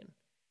broken.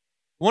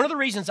 One of the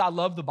reasons I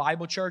love the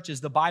Bible, church,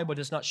 is the Bible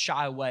does not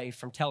shy away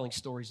from telling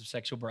stories of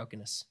sexual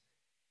brokenness.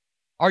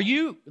 Are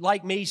you,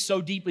 like me,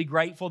 so deeply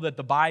grateful that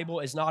the Bible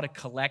is not a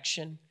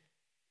collection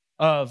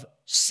of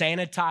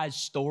sanitized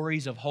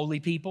stories of holy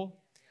people?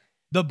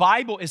 The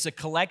Bible is a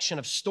collection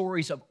of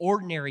stories of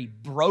ordinary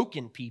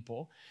broken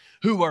people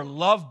who are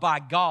loved by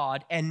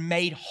God and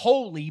made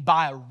holy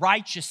by a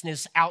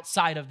righteousness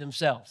outside of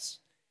themselves.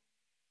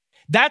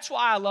 That's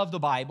why I love the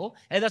Bible,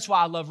 and that's why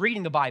I love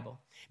reading the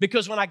Bible.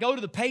 Because when I go to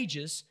the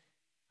pages,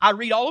 I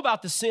read all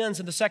about the sins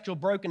and the sexual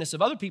brokenness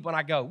of other people, and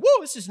I go,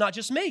 whoa, this is not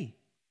just me.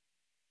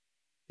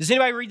 Does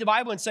anybody read the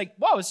Bible and say,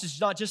 whoa, this is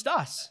not just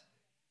us?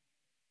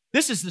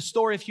 This is the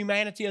story of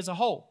humanity as a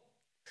whole.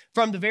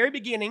 From the very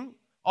beginning,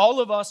 all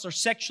of us are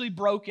sexually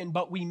broken,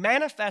 but we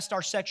manifest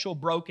our sexual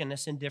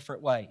brokenness in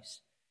different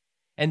ways.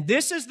 And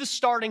this is the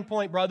starting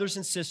point, brothers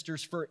and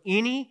sisters, for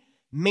any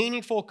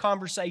meaningful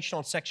conversation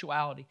on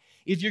sexuality.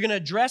 If you're going to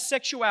address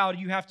sexuality,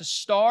 you have to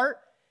start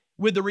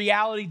with the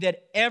reality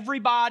that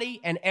everybody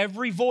and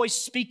every voice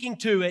speaking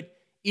to it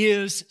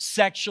is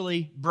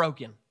sexually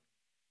broken.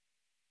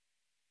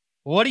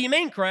 What do you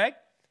mean, Craig?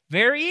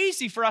 Very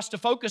easy for us to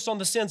focus on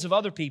the sins of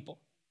other people,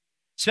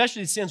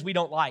 especially the sins we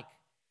don't like.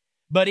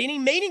 But any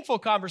meaningful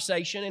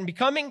conversation and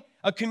becoming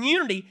a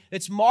community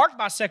that's marked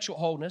by sexual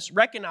wholeness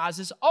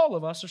recognizes all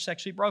of us are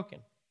sexually broken.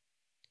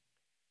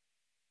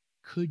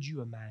 Could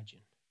you imagine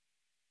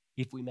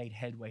if we made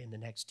headway in the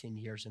next 10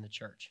 years in the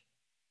church?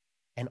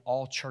 And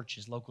all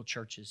churches, local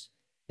churches,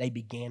 they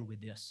began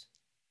with this.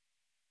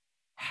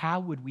 How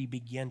would we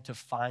begin to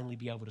finally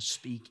be able to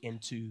speak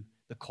into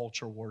the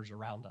culture wars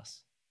around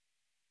us.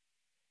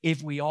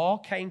 If we all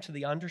came to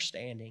the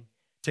understanding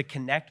to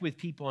connect with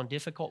people on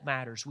difficult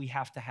matters, we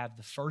have to have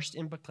the first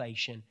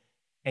implication,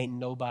 ain't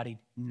nobody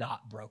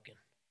not broken.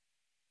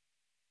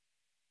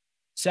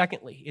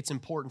 Secondly, it's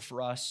important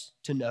for us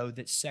to know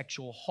that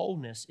sexual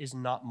wholeness is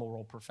not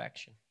moral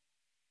perfection.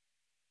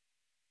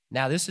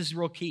 Now, this is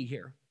real key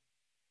here.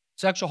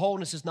 Sexual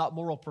wholeness is not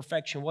moral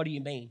perfection. What do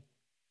you mean?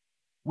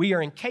 We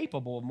are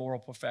incapable of moral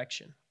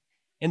perfection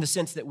in the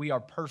sense that we are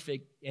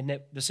perfect, in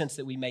the sense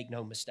that we make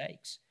no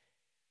mistakes.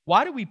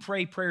 Why do we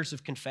pray prayers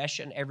of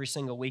confession every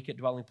single week at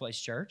Dwelling Place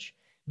Church?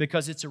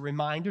 Because it's a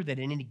reminder that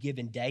in any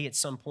given day, at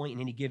some point in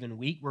any given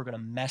week, we're going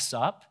to mess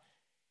up.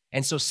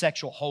 And so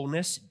sexual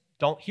wholeness,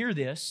 don't hear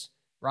this,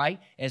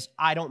 right, as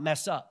I don't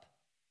mess up.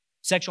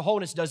 Sexual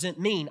wholeness doesn't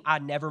mean I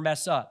never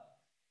mess up.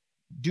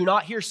 Do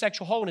not hear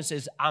sexual wholeness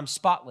as I'm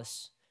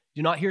spotless.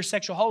 Do not hear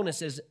sexual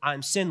wholeness as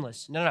I'm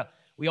sinless. No.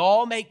 We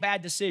all make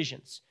bad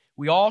decisions.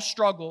 We all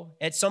struggle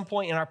at some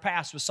point in our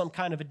past with some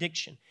kind of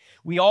addiction.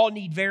 We all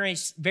need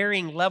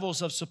varying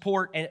levels of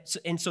support.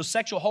 And so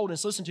sexual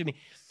wholeness, listen to me,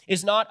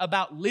 is not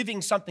about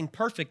living something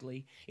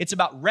perfectly. It's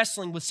about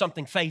wrestling with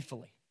something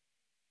faithfully.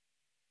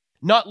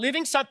 Not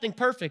living something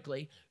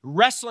perfectly,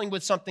 wrestling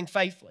with something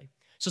faithfully.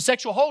 So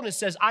sexual wholeness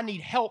says, I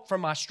need help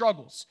from my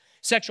struggles.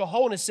 Sexual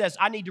wholeness says,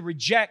 I need to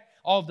reject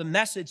all of the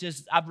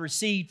messages I've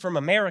received from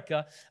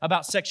America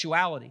about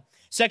sexuality.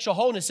 Sexual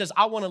wholeness says,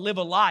 I want to live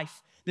a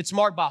life that's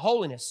marked by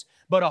holiness.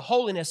 But a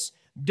holiness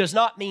does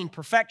not mean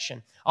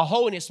perfection. A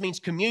holiness means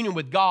communion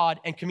with God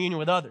and communion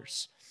with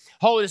others.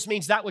 Holiness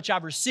means that which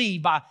I've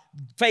received by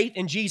faith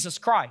in Jesus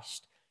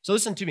Christ. So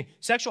listen to me.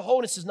 Sexual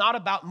holiness is not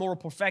about moral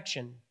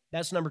perfection.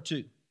 That's number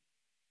 2.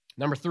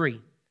 Number 3,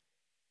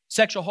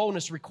 sexual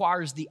holiness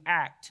requires the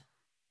act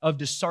of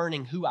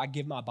discerning who I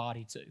give my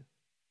body to.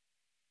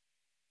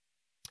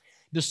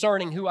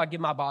 Discerning who I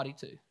give my body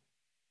to.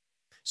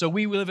 So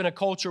we live in a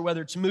culture,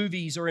 whether it's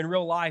movies or in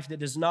real life, that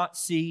does not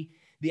see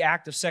the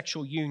act of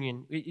sexual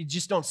union. You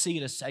just don't see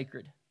it as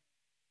sacred.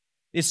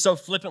 It's so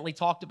flippantly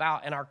talked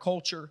about, and our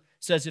culture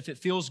says if it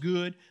feels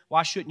good,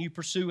 why shouldn't you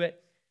pursue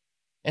it?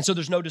 And so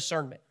there's no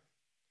discernment.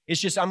 It's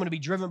just I'm going to be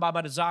driven by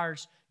my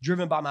desires,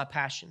 driven by my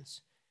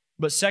passions.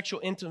 But sexual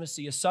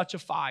intimacy is such a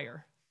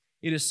fire.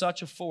 It is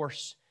such a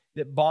force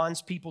that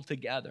bonds people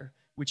together,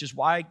 which is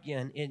why,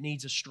 again, it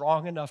needs a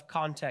strong enough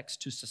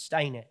context to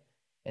sustain it.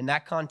 And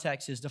that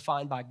context is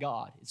defined by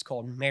God. It's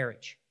called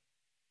marriage.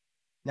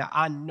 Now,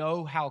 I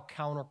know how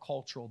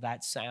countercultural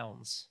that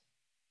sounds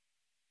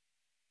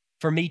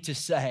for me to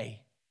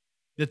say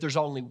that there's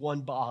only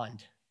one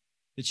bond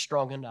that's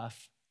strong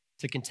enough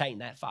to contain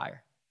that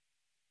fire.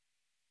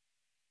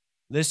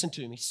 Listen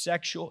to me.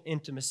 Sexual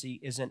intimacy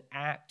is an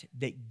act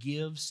that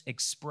gives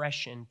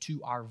expression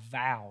to our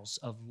vows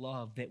of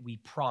love that we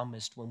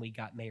promised when we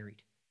got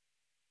married.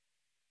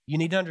 You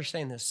need to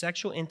understand this.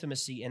 Sexual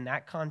intimacy in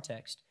that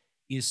context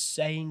is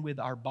saying with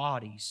our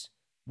bodies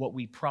what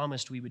we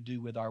promised we would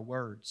do with our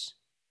words.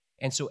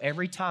 And so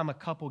every time a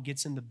couple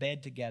gets in the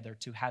bed together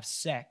to have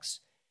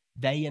sex,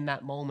 they in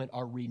that moment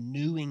are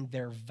renewing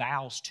their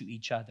vows to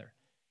each other.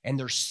 And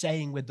they're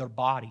saying with their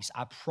bodies,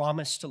 I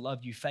promise to love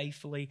you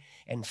faithfully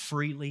and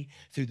freely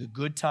through the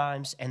good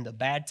times and the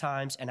bad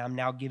times. And I'm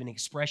now giving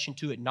expression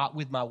to it, not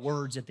with my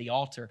words at the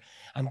altar.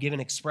 I'm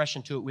giving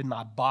expression to it with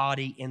my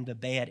body in the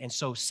bed. And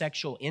so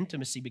sexual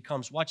intimacy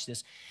becomes, watch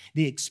this,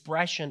 the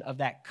expression of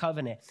that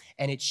covenant.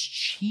 And it's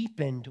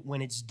cheapened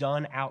when it's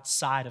done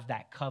outside of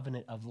that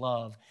covenant of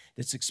love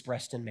that's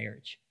expressed in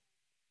marriage.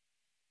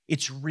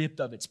 It's ripped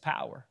of its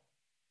power.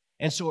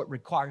 And so it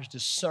requires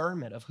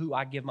discernment of who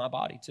I give my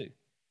body to.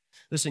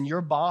 Listen,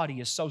 your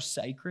body is so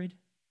sacred.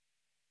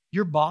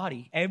 Your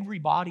body, every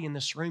body in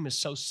this room is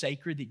so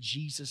sacred that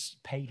Jesus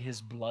paid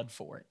his blood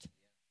for it.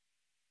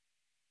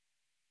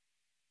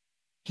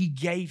 He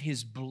gave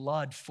his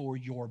blood for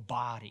your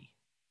body.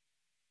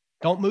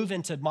 Don't move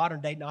into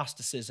modern day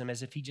Gnosticism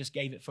as if he just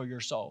gave it for your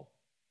soul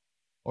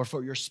or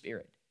for your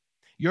spirit.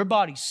 Your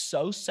body's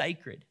so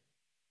sacred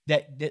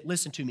that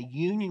listen to me,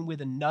 union with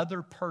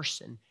another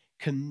person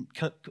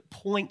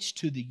points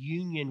to the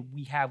union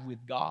we have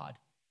with God.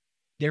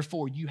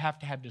 Therefore, you have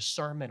to have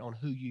discernment on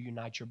who you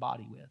unite your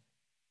body with.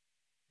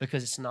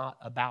 Because it's not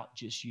about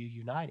just you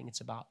uniting.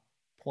 It's about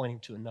pointing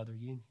to another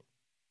union.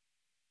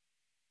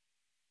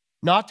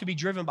 Not to be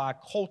driven by a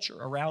culture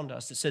around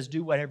us that says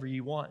do whatever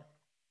you want.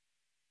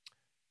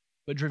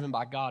 But driven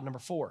by God. Number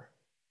 4,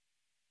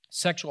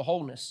 sexual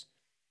wholeness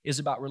is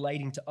about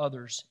relating to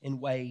others in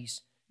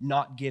ways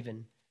not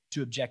given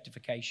to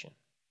objectification.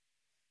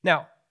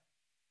 Now,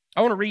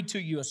 I want to read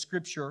to you a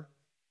scripture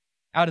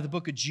out of the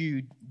book of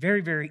Jude,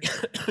 very, very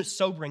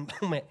sobering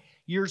moment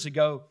years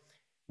ago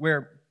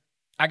where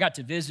I got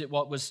to visit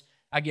what was,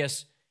 I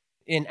guess,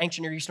 in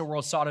ancient Near Eastern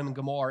world, Sodom and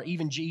Gomorrah.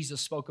 Even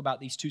Jesus spoke about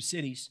these two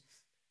cities.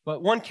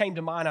 But one came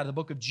to mind out of the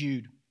book of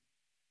Jude.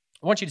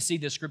 I want you to see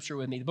this scripture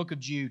with me. The book of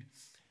Jude,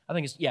 I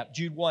think it's,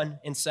 Jude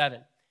 1:7.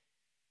 It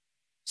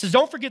says,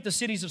 don't forget the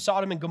cities of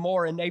Sodom and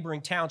Gomorrah and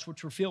neighboring towns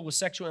which were filled with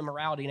sexual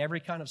immorality and every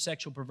kind of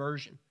sexual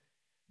perversion.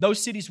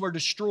 Those cities were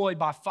destroyed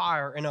by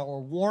fire and are a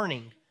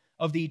warning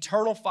of the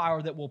eternal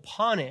fire that will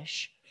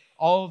punish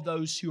all of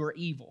those who are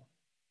evil.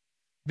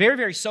 Very,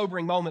 very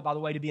sobering moment, by the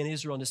way, to be in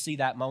Israel and to see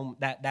that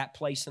moment, that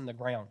place in the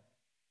ground.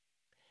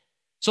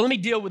 So let me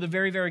deal with a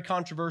very, very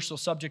controversial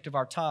subject of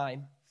our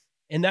time,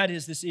 and that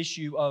is this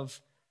issue of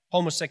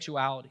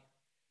homosexuality.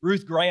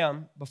 Ruth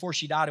Graham, before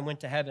she died and went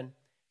to heaven,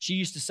 she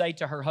used to say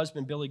to her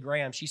husband, Billy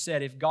Graham, she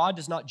said, if God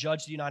does not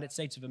judge the United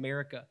States of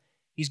America,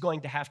 he's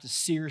going to have to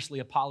seriously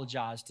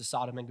apologize to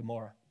Sodom and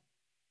Gomorrah.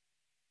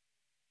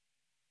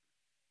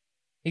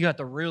 He got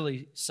to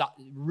really,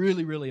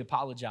 really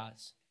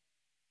apologize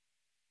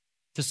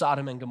to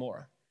Sodom and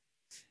Gomorrah.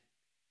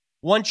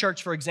 One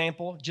church, for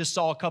example, just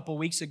saw a couple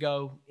weeks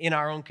ago in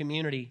our own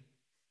community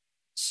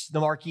the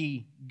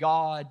marquee,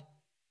 God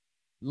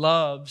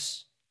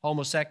loves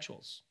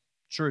homosexuals.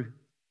 True.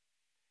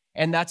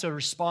 And that's a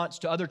response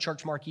to other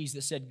church marquees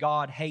that said,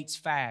 God hates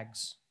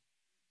fags.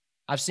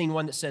 I've seen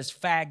one that says,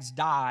 fags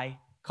die,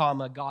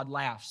 comma, God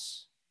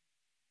laughs.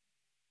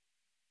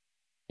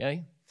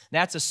 Okay?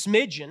 That's a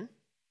smidgen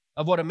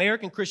of what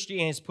American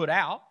Christianity has put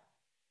out.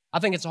 I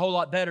think it's a whole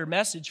lot better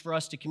message for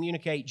us to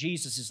communicate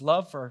Jesus'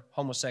 love for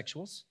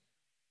homosexuals.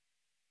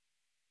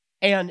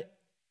 And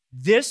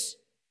this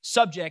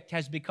subject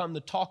has become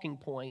the talking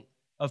point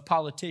of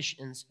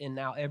politicians in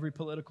now every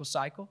political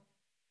cycle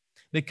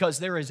because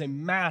there is a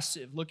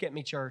massive, look at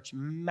me, church,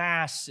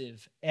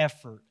 massive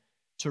effort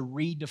to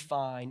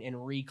redefine and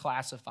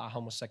reclassify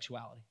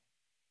homosexuality.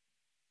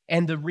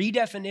 And the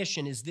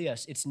redefinition is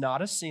this. It's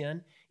not a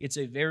sin. It's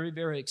a very,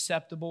 very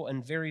acceptable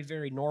and very,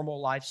 very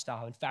normal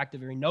lifestyle. In fact, a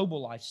very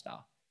noble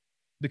lifestyle.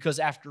 Because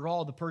after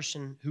all, the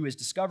person who is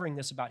discovering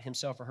this about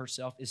himself or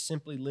herself is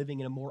simply living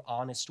in a more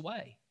honest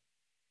way.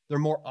 They're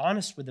more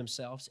honest with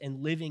themselves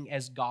and living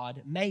as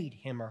God made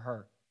him or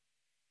her.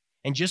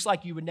 And just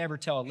like you would never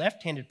tell a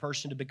left-handed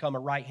person to become a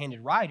right-handed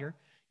writer,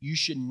 you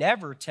should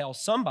never tell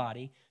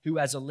somebody who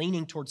has a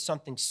leaning towards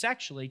something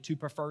sexually to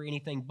prefer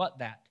anything but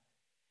that.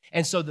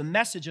 And so the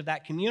message of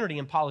that community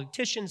and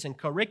politicians and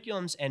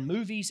curriculums and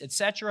movies,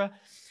 etc.,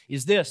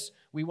 is this.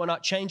 We will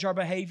not change our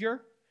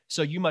behavior,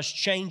 so you must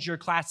change your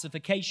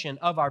classification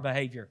of our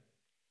behavior.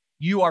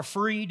 You are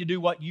free to do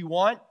what you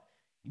want.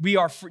 You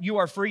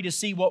are free to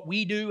see what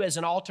we do as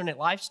an alternate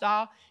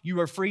lifestyle. You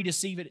are free to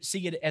see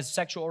it as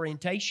sexual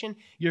orientation.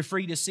 You're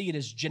free to see it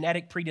as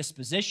genetic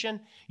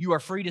predisposition. You are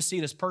free to see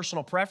it as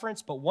personal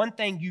preference. But one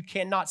thing you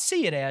cannot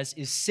see it as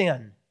is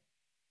sin.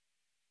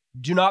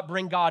 Do not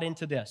bring God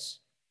into this.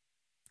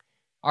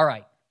 All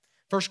right,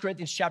 1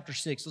 Corinthians chapter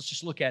 6, let's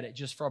just look at it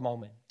just for a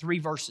moment. 3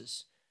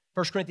 verses.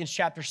 1 Corinthians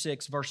chapter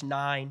 6, verse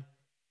 9,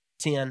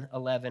 10,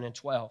 11, and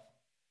 12.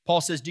 Paul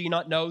says, do you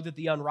not know that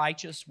the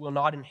unrighteous will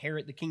not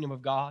inherit the kingdom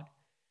of God?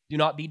 Do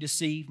not be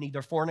deceived,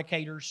 neither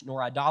fornicators,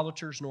 nor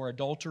idolaters, nor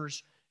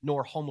adulterers,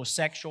 nor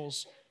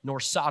homosexuals, nor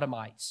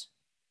sodomites.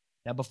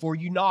 Now, before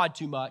you nod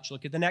too much,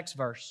 look at the next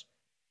verse.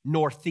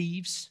 Nor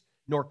thieves,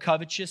 nor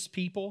covetous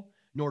people,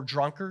 nor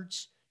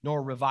drunkards,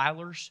 nor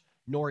revilers,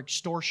 nor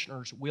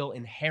extortioners will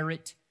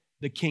inherit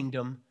the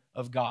kingdom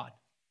of God.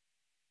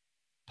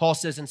 Paul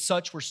says, and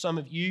such were some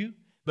of you,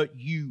 but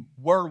you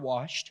were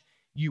washed,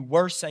 you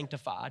were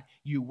sanctified,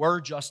 you were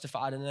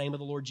justified in the name of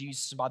the Lord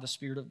Jesus by the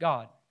Spirit of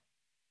God.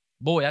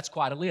 Boy, that's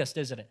quite a list,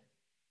 isn't it?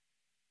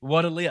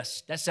 What a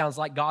list. That sounds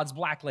like God's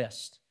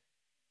blacklist.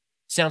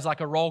 Sounds like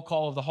a roll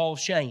call of the Hall of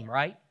Shame,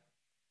 right?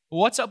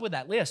 Well, what's up with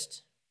that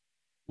list?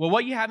 Well,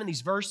 what you have in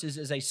these verses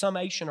is a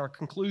summation or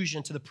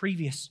conclusion to the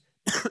previous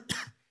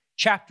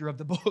chapter of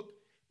the book,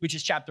 which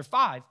is chapter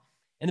 5.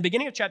 In the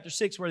beginning of chapter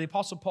 6, where the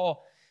Apostle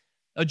Paul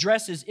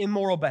addresses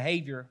immoral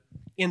behavior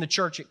in the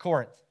church at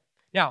Corinth.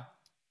 Now,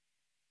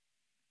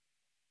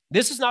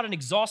 this is not an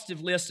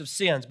exhaustive list of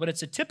sins, but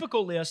it's a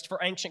typical list for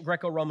ancient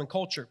Greco-Roman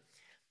culture,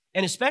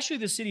 and especially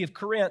the city of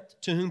Corinth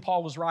to whom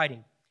Paul was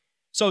writing.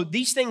 So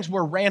these things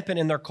were rampant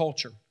in their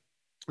culture.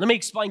 Let me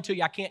explain to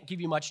you, I can't give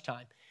you much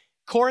time.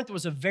 Corinth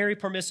was a very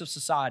permissive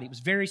society. It was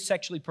a very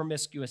sexually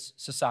promiscuous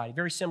society,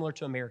 very similar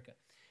to America.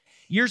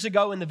 Years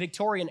ago in the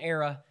Victorian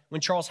era,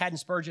 when Charles Haddon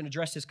Spurgeon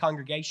addressed his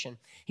congregation,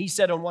 he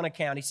said on one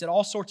account, he said,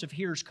 all sorts of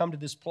hearers come to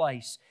this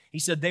place. He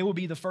said, they will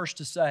be the first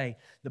to say,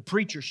 the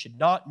preacher should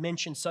not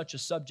mention such a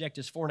subject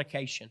as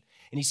fornication.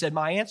 And he said,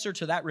 my answer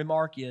to that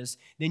remark is,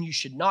 then you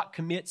should not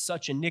commit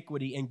such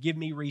iniquity and give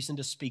me reason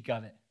to speak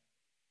of it.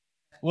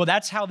 Well,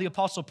 that's how the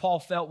Apostle Paul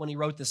felt when he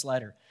wrote this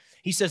letter.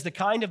 He says, the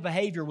kind of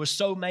behavior was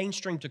so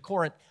mainstream to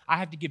Corinth, I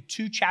have to give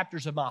 2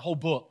 chapters of my whole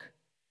book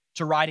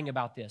to writing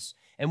about this.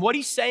 And what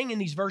he's saying in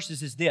these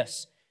verses is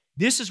this.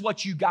 This is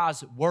what you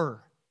guys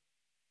were.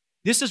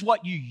 This is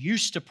what you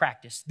used to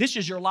practice. This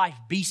is your life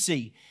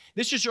BC.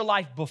 This is your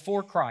life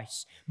before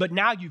Christ. But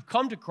now you've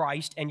come to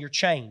Christ and you're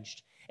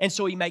changed. And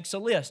so he makes a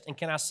list. And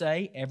can I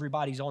say,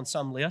 everybody's on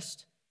some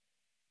list.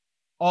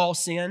 All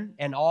sin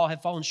and all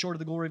have fallen short of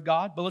the glory of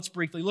God. But let's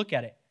briefly look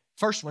at it.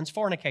 First one's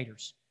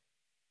fornicators.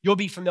 You'll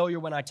be familiar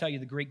when I tell you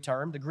the Greek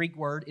term. The Greek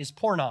word is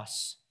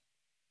pornos.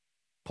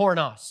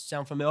 Pornos.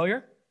 Sound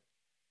familiar?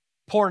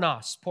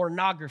 Pornos,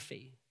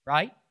 pornography,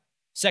 right?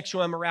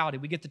 Sexual immorality.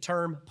 We get the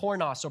term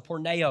pornos or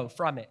porneo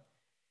from it.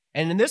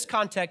 And in this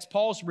context,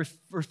 Paul's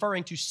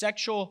referring to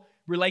sexual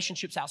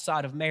relationships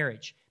outside of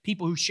marriage.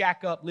 People who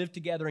shack up, live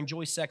together,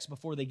 enjoy sex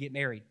before they get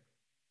married.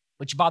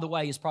 Which, by the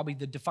way, is probably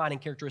the defining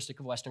characteristic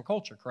of Western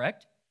culture,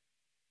 correct?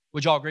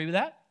 Would y'all agree with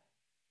that?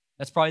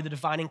 That's probably the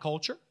defining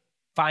culture,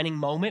 defining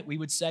moment, we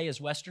would say as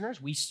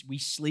Westerners. We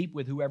sleep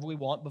with whoever we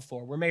want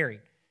before we're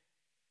married.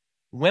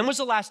 When was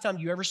the last time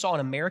you ever saw an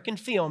American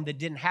film that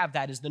didn't have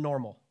that as the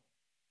normal?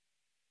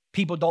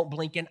 People don't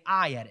blink an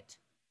eye at it.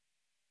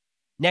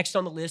 Next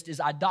on the list is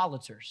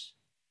idolaters.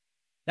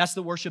 That's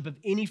the worship of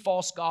any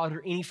false god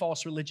or any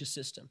false religious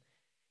system.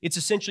 It's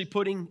essentially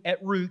putting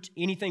at root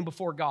anything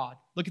before God.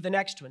 Look at the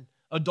next one,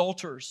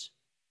 adulterers.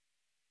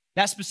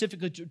 That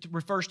specifically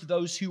refers to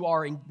those who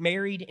are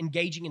married,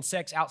 engaging in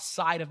sex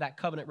outside of that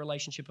covenant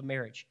relationship of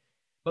marriage.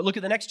 But look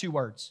at the next two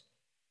words,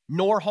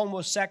 nor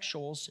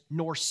homosexuals,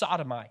 nor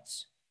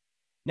sodomites.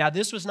 Now,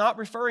 this was not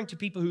referring to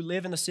people who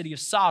live in the city of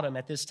Sodom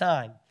at this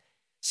time.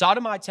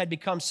 Sodomites had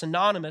become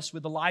synonymous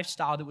with the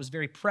lifestyle that was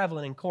very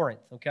prevalent in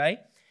Corinth, okay?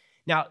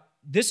 Now,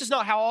 this is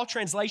not how all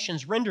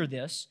translations render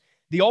this.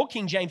 The Old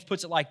King James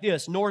puts it like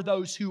this, nor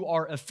those who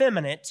are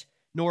effeminate,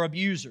 nor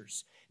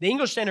abusers. The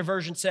English Standard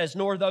Version says,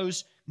 nor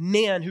those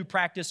men who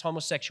practice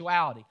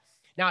homosexuality.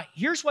 Now,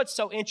 here's what's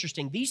so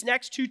interesting. These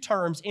next two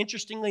terms,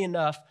 interestingly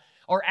enough,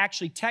 are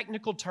actually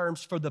technical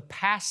terms for the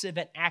passive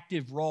and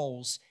active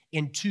roles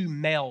in two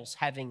males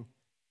having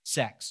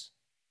sex.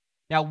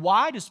 Now,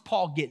 why does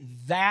Paul get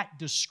that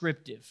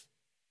descriptive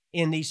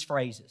in these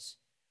phrases?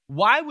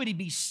 Why would he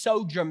be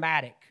so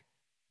dramatic?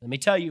 Let me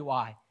tell you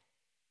why.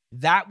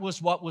 That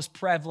was what was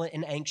prevalent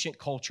in ancient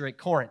culture at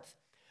Corinth.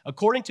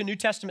 According to New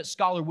Testament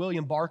scholar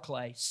William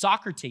Barclay,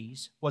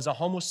 Socrates was a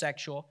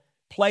homosexual.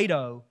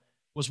 Plato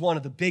was one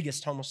of the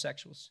biggest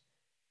homosexuals.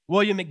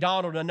 William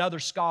MacDonald, another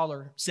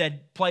scholar,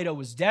 said Plato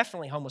was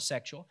definitely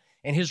homosexual,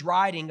 and his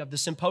writing of the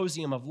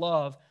Symposium of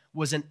Love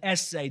was an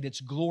essay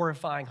that's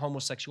glorifying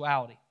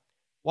homosexuality.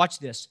 Watch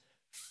this.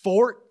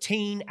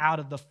 14 out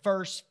of the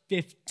first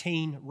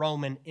 15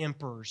 Roman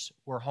emperors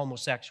were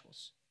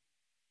homosexuals.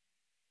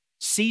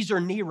 Caesar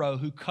Nero,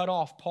 who cut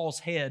off Paul's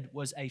head,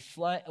 was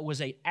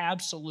a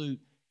absolute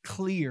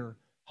clear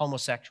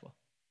homosexual.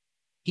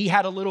 He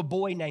had a little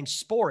boy named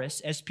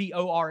Sporus,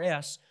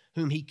 S-P-O-R-S,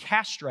 whom he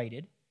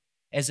castrated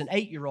as an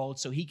 8-year-old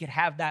so he could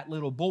have that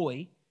little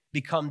boy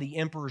become the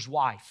emperor's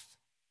wife.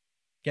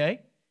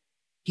 Okay?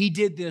 He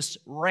did this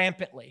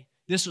rampantly.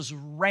 This was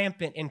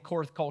rampant in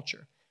Corinth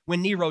culture.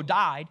 When Nero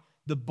died,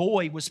 the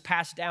boy was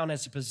passed down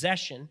as a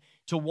possession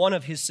to one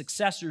of his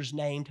successors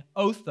named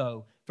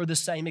Otho for the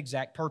same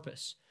exact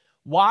purpose.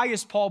 Why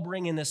is Paul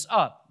bringing this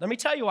up? Let me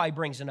tell you why he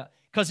brings it up.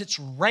 Because it's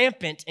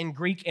rampant in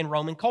Greek and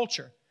Roman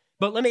culture.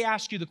 But let me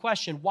ask you the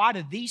question, why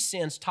do these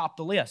sins top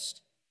the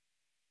list?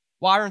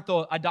 Why aren't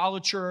the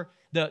idolater,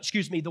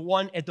 the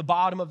one at the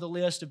bottom of the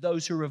list of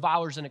those who are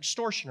revilers and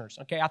extortioners?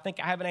 Okay, I think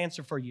I have an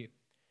answer for you.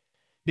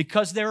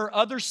 Because there are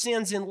other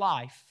sins in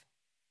life,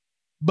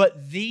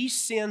 but these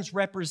sins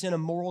represent a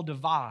moral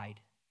divide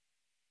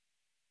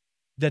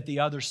that the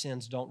other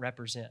sins don't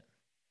represent.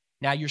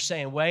 Now you're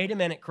saying, wait a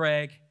minute,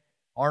 Craig,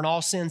 aren't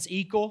all sins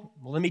equal?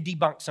 Well, let me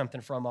debunk something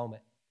for a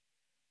moment.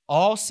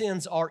 All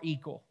sins are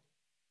equal,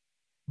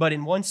 but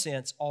in one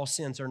sense, all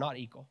sins are not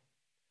equal.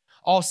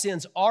 All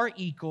sins are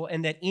equal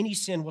in that any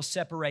sin will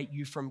separate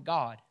you from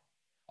God.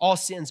 All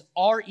sins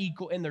are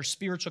equal in their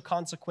spiritual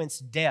consequence,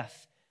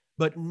 death,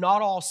 but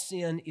not all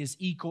sin is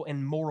equal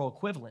in moral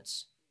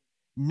equivalence.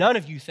 None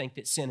of you think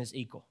that sin is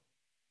equal.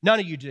 None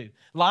of you do.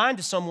 Lying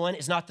to someone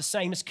is not the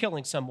same as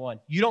killing someone.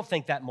 You don't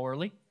think that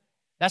morally.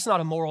 That's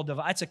not a moral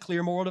divide. That's a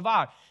clear moral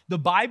divide. The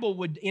Bible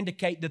would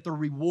indicate that the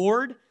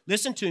reward,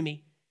 listen to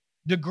me,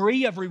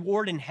 degree of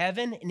reward in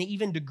heaven and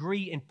even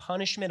degree in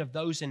punishment of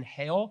those in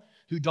hell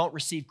who don't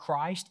receive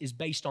Christ is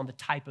based on the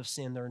type of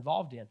sin they're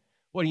involved in.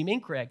 What do you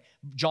mean, Craig?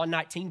 John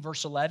 19,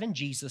 verse 11,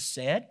 Jesus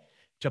said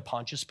to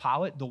Pontius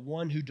Pilate, the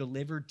one who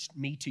delivered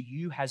me to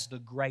you has the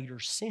greater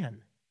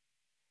sin.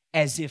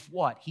 As if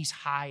what? He's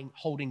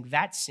holding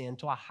that sin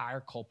to a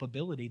higher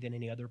culpability than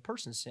any other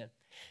person's sin.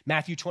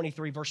 Matthew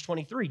 23, verse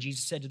 23,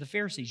 Jesus said to the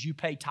Pharisees, you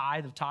pay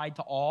tithe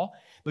to all,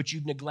 but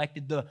you've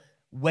neglected the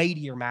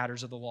weightier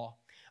matters of the law.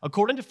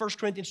 According to 1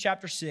 Corinthians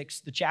chapter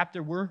 6, the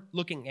chapter we're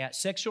looking at,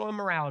 sexual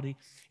immorality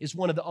is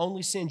one of the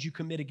only sins you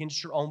commit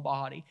against your own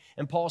body.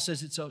 And Paul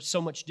says it's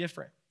so much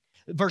different.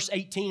 Verse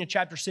 18 of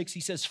chapter 6,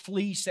 he says,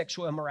 flee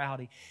sexual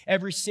immorality.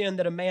 Every sin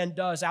that a man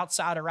does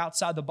outside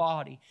the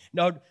body.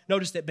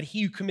 Notice that, but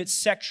he who commits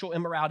sexual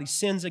immorality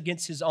sins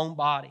against his own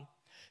body.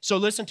 So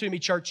listen to me,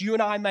 church. You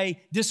and I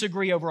may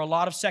disagree over a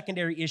lot of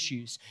secondary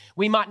issues.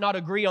 We might not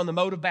agree on the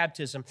mode of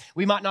baptism.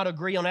 We might not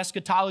agree on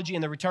eschatology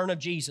and the return of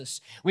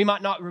Jesus. We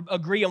might not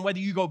agree on whether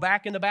you go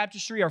back in the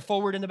baptistry or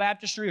forward in the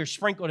baptistry or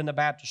sprinkled in the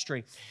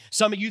baptistry.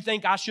 Some of you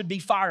think I should be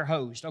fire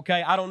hosed,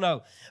 okay? I don't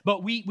know.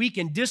 But we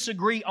can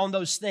disagree on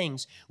those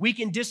things. We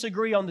can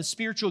disagree on the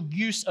spiritual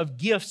use of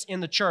gifts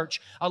in the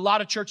church. A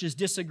lot of churches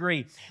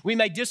disagree. We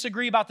may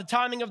disagree about the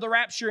timing of the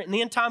rapture and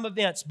the end time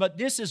events, but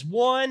this is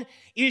one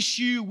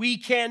issue we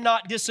can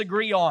cannot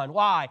disagree on.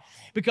 Why?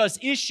 Because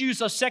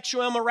issues of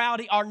sexual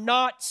immorality are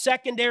not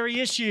secondary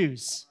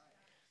issues.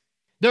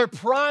 They're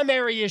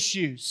primary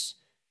issues.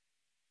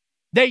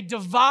 They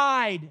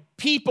divide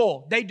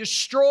people. They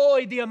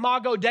destroy the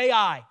imago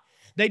Dei.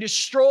 They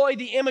destroy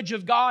the image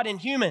of God in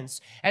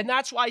humans. And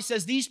that's why he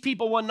says these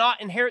people will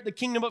not inherit the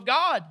kingdom of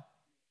God.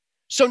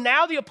 So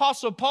now the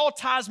Apostle Paul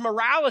ties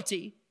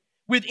morality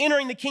with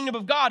entering the kingdom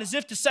of God, as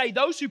if to say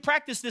those who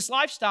practice this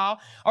lifestyle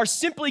are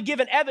simply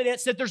given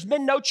evidence that there's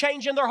been no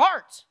change in their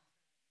heart.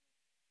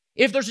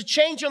 If there's a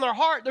change in their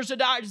heart, there's a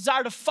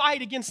desire to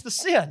fight against the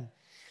sin.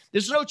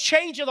 There's no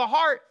change in the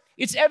heart.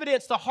 It's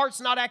evidence the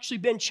heart's not actually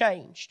been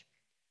changed.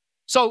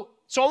 So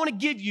I want to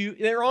give you,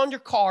 they're on your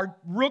card,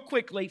 real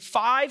quickly,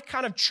 5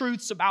 kind of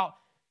truths about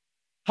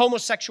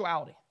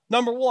homosexuality.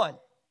 Number 1,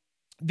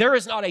 there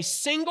is not a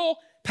single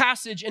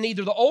passage in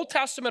either the Old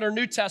Testament or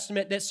New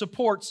Testament that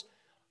supports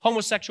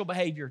homosexual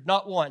behavior.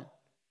 Not one.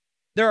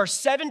 There are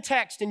 7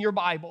 texts in your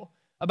Bible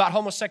about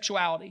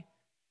homosexuality.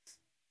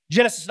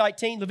 Genesis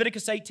 19,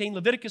 Leviticus 18,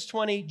 Leviticus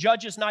 20,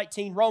 Judges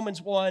 19, Romans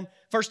 1,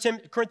 1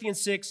 Corinthians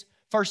 6,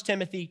 1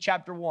 Timothy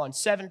chapter 1.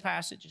 7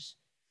 passages.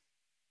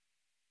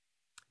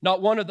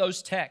 Not one of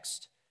those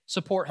texts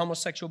support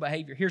homosexual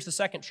behavior. Here's the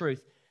second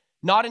truth.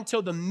 Not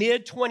until the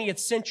mid-20th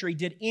century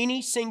did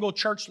any single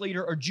church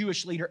leader or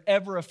Jewish leader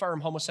ever affirm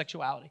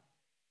homosexuality.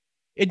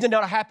 It did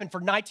not happen for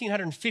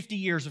 1950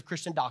 years of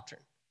Christian doctrine.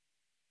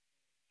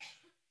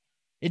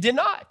 It did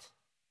not.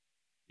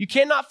 You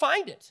cannot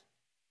find it.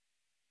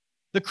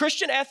 The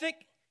Christian ethic,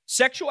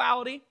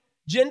 sexuality,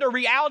 gender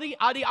reality,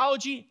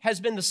 ideology has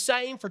been the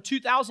same for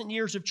 2,000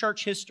 years of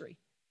church history.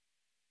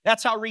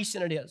 That's how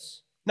recent it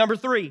is. Number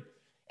 3,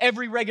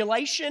 every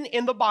regulation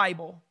in the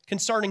Bible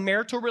concerning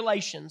marital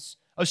relations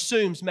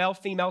assumes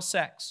male-female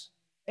sex.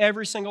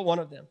 Every single one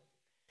of them.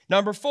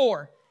 Number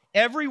 4,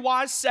 every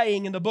wise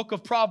saying in the book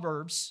of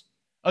Proverbs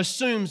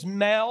assumes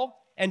male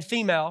and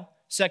female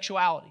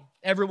sexuality.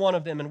 Every one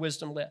of them in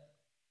Wisdom Lit.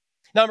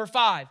 Number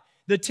 5,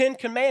 the 10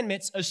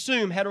 Commandments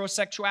assume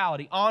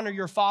heterosexuality. Honor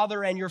your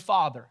father and your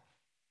father.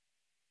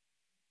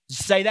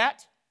 Does it say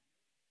that?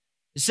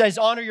 It says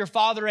honor your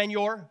father and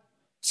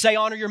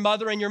honor your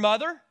mother and your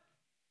mother.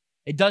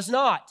 It does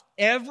not.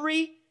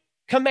 Every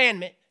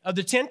commandment of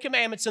the 10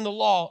 Commandments in the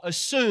law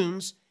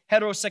assumes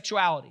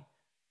heterosexuality.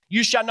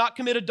 You shall not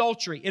commit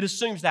adultery. It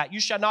assumes that. You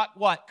shall not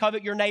what?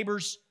 Covet your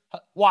neighbor's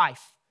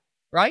wife,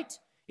 right?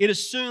 It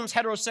assumes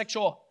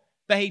heterosexual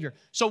behavior.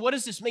 So what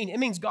does this mean? It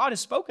means God has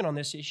spoken on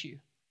this issue.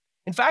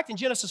 In fact, in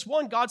Genesis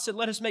 1, God said,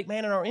 let us make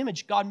man in our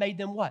image. God made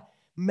them what?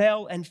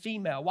 Male and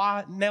female.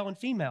 Why male and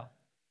female?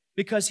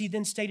 Because he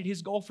then stated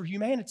his goal for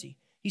humanity.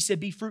 He said,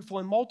 be fruitful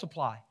and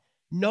multiply.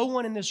 No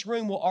one in this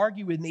room will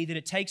argue with me that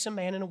it takes a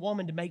man and a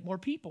woman to make more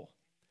people.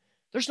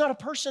 There's not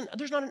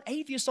an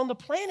atheist on the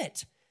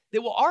planet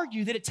that will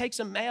argue that it takes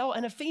a male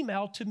and a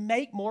female to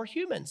make more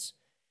humans.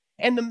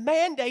 And the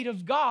mandate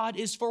of God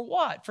is for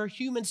what? For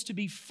humans to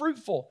be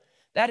fruitful.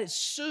 That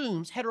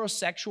assumes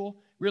heterosexual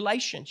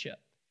relationship.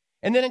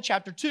 And then in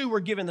chapter 2, we're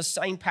given the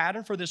same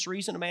pattern. For this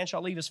reason, a man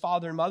shall leave his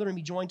father and mother and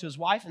be joined to his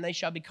wife, and they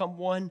shall become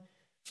one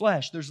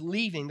flesh. There's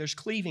leaving, there's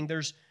cleaving,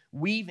 there's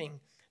weaving.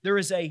 There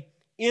is a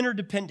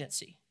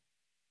interdependency.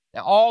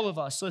 Now, all of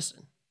us,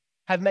 listen,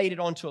 have made it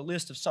onto a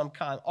list of some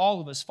kind.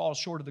 All of us fall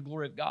short of the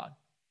glory of God.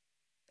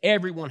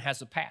 Everyone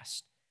has a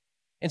past.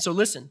 And so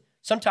listen,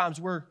 sometimes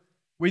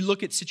we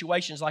look at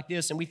situations like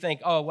this and we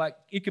think, oh, well,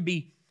 it could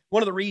be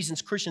one of the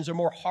reasons Christians are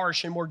more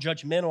harsh and more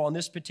judgmental on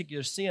this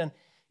particular sin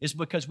is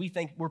because we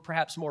think we're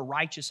perhaps more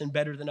righteous and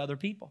better than other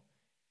people.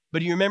 But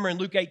do you remember in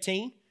Luke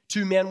 18,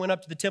 2 men went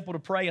up to the temple to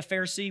pray, a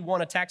Pharisee,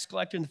 one a tax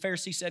collector, and the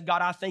Pharisee said,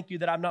 God, I thank you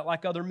that I'm not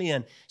like other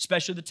men,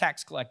 especially the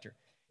tax collector.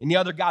 And the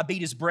other guy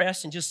beat his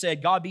breast and just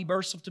said, God, be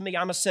merciful to me,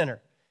 I'm a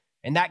sinner.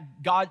 And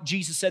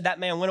Jesus said that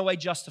man went away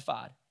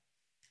justified.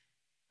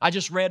 I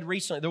just read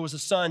recently there was a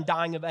son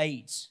dying of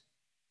AIDS.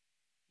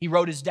 He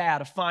wrote his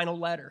dad a final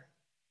letter.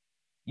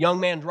 Young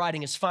man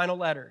writing his final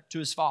letter to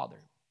his father.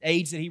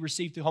 AIDS that he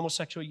received through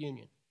homosexual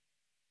union.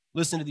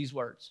 Listen to these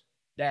words.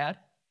 Dad,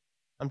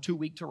 I'm too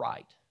weak to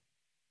write.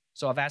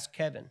 So I've asked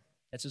Kevin,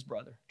 that's his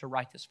brother, to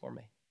write this for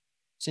me.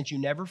 Since you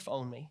never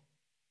phone me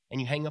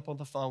and you hang up on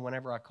the phone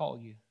whenever I call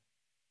you,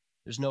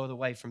 there's no other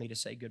way for me to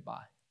say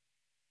goodbye.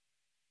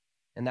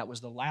 And that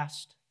was the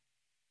last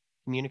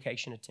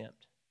communication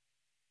attempt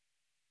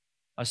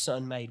a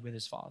son made with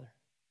his father.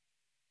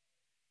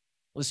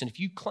 Listen, if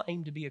you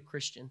claim to be a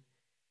Christian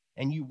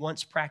and you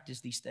once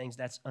practiced these things,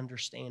 that's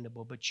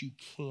understandable, but you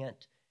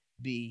can't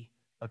be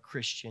a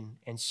Christian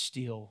and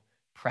still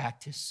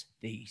practice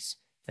these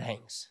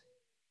things.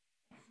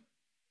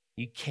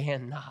 You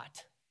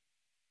cannot.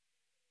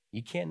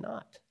 You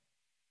cannot.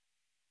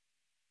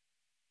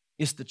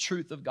 It's the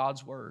truth of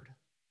God's word.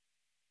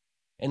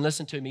 And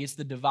listen to me, it's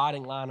the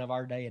dividing line of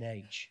our day and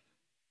age,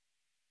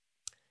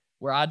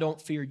 where I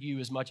don't fear you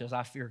as much as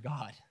I fear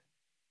God,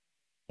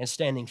 and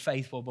standing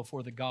faithful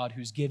before the God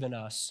who's given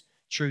us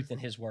truth in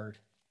his word.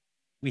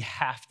 We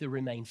have to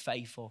remain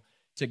faithful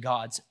to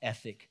God's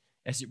ethic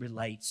as it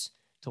relates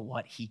to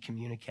what he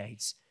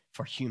communicates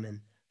for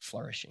human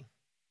flourishing.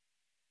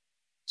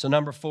 So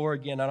number 4,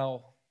 again, and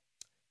I'll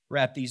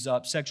wrap these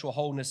up. Sexual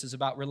wholeness is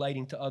about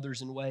relating to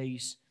others in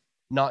ways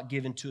not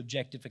given to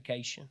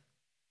objectification.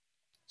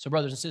 So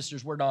brothers and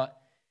sisters,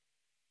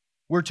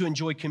 we're to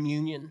enjoy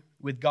communion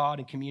with God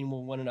and communion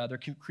with one another,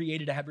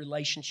 created to have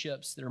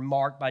relationships that are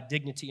marked by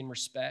dignity and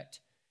respect.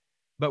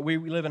 But we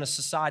live in a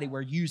society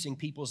where using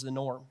people is the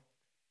norm.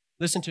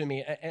 Listen to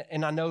me,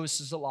 and I know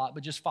this is a lot,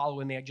 but just follow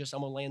with me. I'm going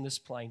to land this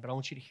plane, but I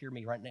want you to hear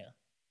me right now.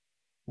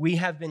 We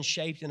have been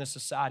shaped in a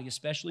society,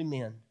 especially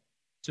men,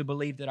 to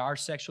believe that our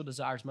sexual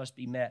desires must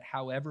be met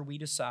however we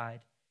decide.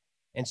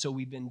 And so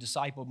we've been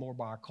discipled more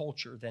by our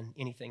culture than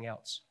anything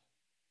else.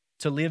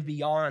 To live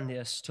beyond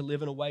this, to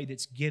live in a way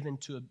that's given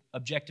to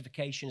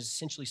objectification is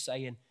essentially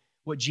saying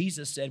what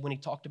Jesus said when he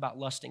talked about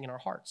lusting in our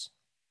hearts.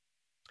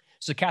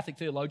 So a Catholic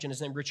theologian, his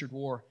name Richard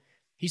Rohr,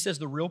 he says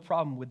the real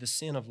problem with the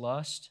sin of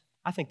lust,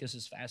 I think this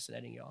is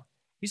fascinating, y'all.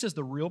 He says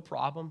the real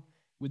problem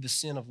with the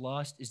sin of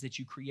lust is that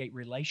you create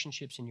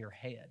relationships in your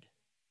head,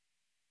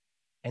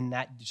 and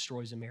that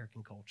destroys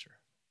American culture.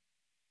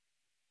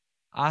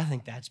 I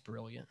think that's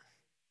brilliant.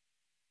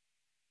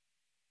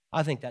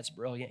 I think that's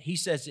brilliant. He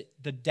says that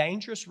the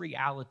dangerous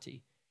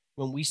reality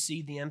when we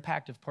see the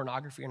impact of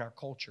pornography in our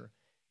culture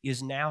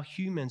is now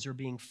humans are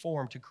being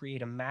formed to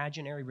create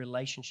imaginary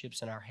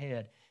relationships in our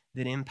head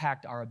that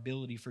impact our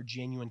ability for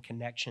genuine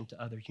connection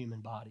to other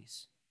human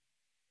bodies.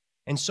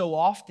 And so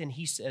often,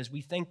 he says,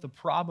 we think the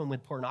problem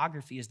with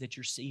pornography is that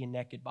you're seeing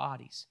naked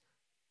bodies.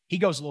 He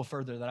goes a little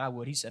further than I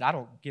would. He said, I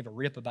don't give a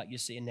rip about you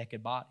seeing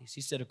naked bodies.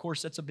 He said, of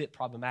course, that's a bit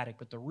problematic,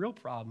 but the real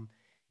problem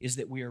is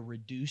that we are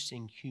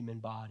reducing human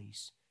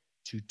bodies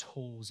to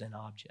tools and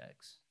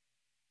objects.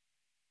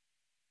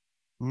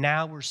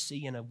 Now we're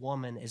seeing a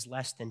woman as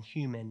less than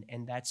human,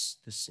 and that's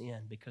the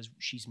sin because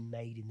she's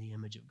made in the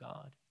image of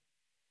God.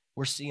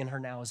 We're seeing her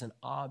now as an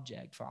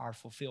object for our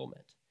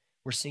fulfillment.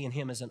 We're seeing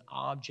him as an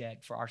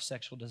object for our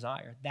sexual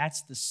desire.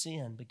 That's the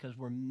sin because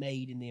we're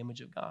made in the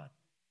image of God.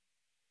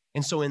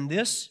 And so in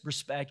this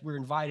respect, we're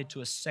invited to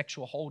a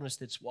sexual wholeness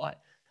that's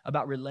what?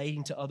 About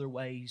relating to others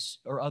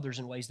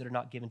in ways that are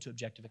not given to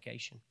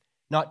objectification,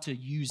 not to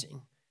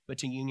using, but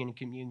to union and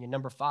communion.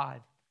 Number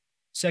 5,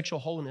 sexual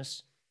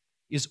wholeness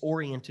is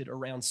oriented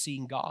around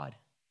seeing God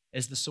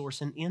as the source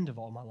and end of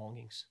all my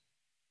longings.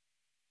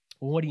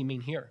 Well, what do you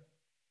mean here?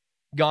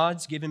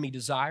 God's given me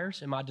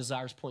desires, and my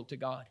desires point to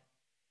God.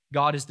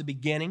 God is the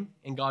beginning,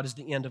 and God is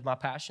the end of my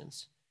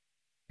passions.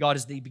 God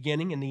is the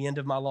beginning and the end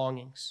of my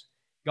longings.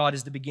 God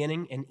is the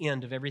beginning and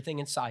end of everything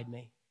inside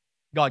me.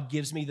 God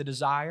gives me the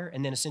desire,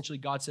 and then essentially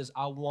God says,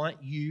 I want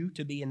you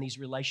to be in these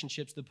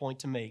relationships that point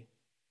to me.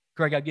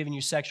 Greg, I've given you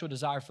sexual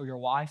desire for your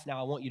wife. Now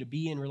I want you to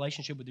be in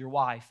relationship with your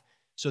wife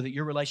so that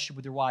your relationship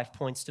with your wife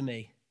points to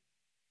me.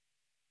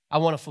 I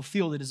want to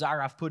fulfill the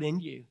desire I've put in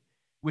you,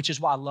 which is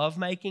why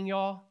lovemaking,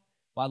 y'all,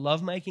 why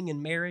lovemaking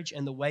in marriage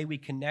and the way we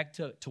connect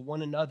to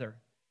one another,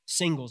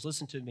 singles,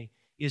 listen to me,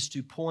 is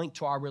to point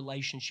to our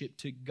relationship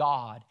to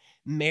God.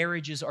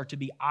 Marriages are to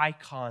be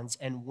icons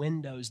and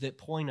windows that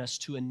point us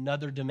to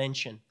another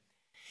dimension.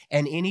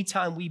 And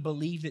anytime we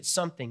believe that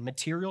something,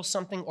 material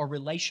something or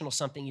relational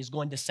something, is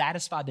going to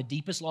satisfy the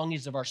deepest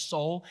longings of our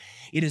soul,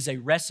 it is a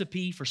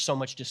recipe for so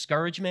much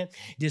discouragement,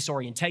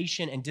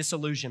 disorientation, and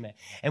disillusionment.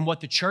 And what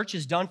the church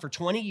has done for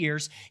 20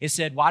 years is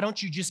said, why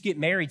don't you just get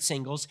married,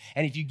 singles?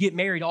 And if you get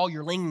married, all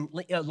your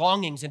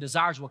longings and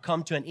desires will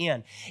come to an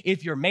end.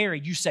 If you're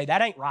married, you say,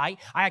 that ain't right.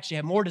 I actually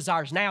have more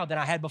desires now than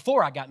I had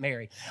before I got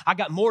married. I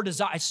got more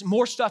desires.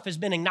 More stuff has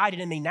been ignited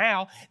in me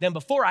now than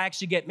before I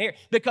actually get married.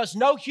 Because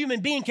no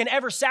human being can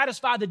ever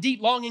satisfy the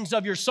deep longings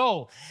of your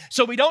soul.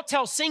 So we don't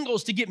tell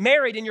singles to get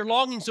married and your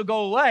longings will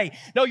go away.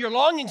 No, your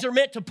longings are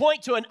meant to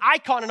point to an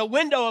icon and a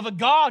window of a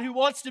God who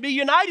wants to be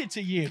united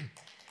to you.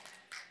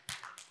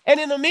 And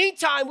in the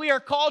meantime, we are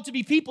called to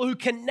be people who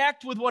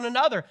connect with one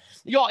another.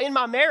 Y'all, in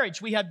my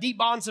marriage, we have deep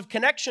bonds of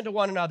connection to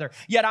one another.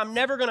 Yet I'm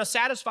never going to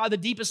satisfy the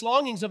deepest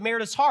longings of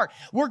Meredith's heart.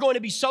 We're going to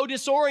be so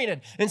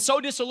disoriented and so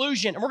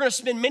disillusioned. And we're going to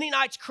spend many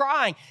nights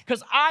crying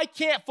because I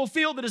can't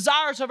fulfill the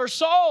desires of her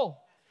soul.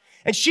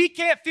 And she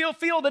can't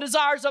feel the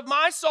desires of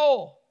my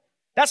soul.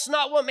 That's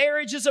not what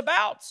marriage is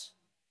about.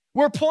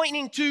 We're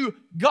pointing to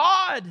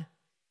God,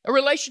 a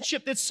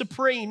relationship that's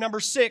supreme.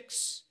 Number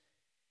 6,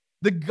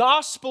 the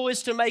gospel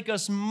is to make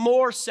us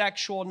more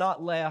sexual,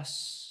 not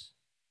less.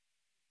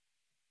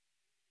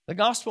 The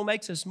gospel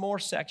makes us more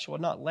sexual,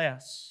 not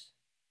less.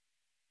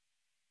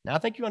 Now, I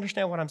think you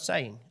understand what I'm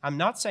saying. I'm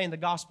not saying the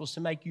gospel is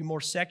to make you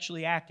more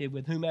sexually active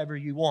with whomever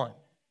you want.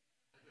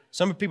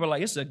 Some people are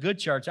like, this is a good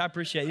church. I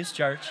appreciate this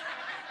church.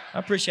 I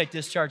appreciate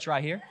this church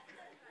right here.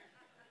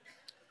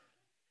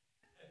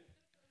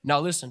 Now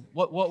listen,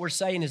 what we're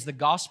saying is the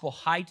gospel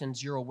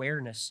heightens your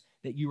awareness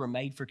that you were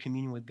made for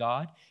communion with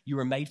God, you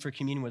were made for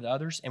communion with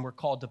others, and we're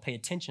called to pay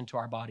attention to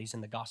our bodies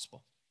in the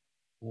gospel.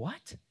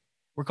 What?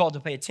 We're called to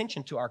pay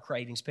attention to our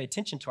cravings, pay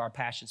attention to our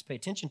passions, pay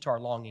attention to our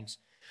longings.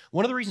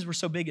 One of the reasons we're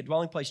so big at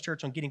Dwelling Place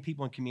Church on getting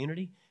people in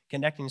community,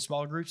 connecting in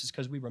smaller groups, is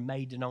because we were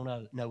made to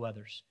know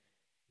others.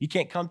 You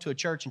can't come to a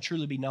church and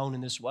truly be known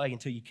in this way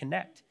until you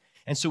connect.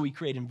 And so we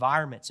create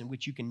environments in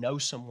which you can know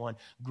someone,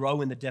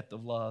 grow in the depth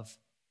of love.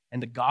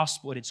 And the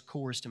gospel at its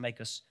core is to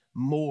make us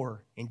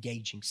more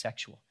engaging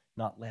sexual,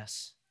 not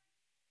less.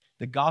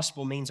 The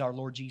gospel means our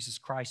Lord Jesus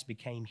Christ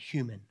became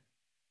human.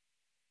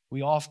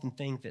 We often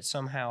think that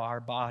somehow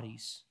our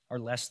bodies are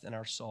less than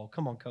our soul.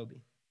 Come on,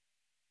 Kobe.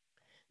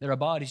 That our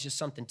body's just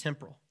something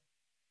temporal.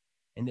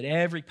 And that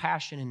every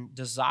passion and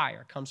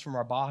desire comes from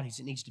our bodies.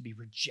 It needs to be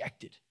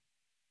rejected.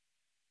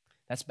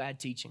 That's bad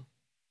teaching.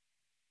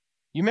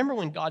 You remember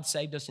when God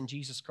saved us in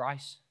Jesus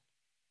Christ?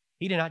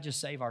 He did not just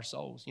save our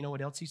souls. You know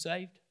what else He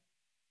saved?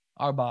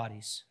 Our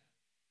bodies.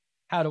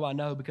 How do I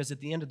know? Because at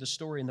the end of the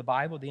story in the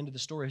Bible, the end of the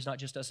story is not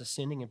just us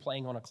ascending and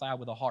playing on a cloud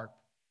with a harp,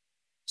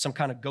 some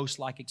kind of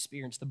ghost-like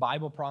experience. The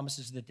Bible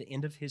promises that at the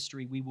end of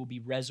history, we will be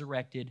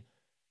resurrected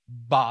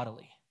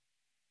bodily.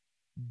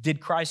 Did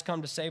Christ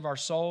come to save our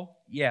soul?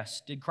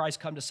 Yes. Did Christ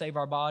come to save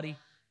our body?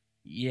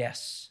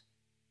 Yes.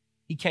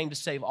 He came to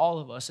save all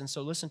of us. And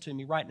so listen to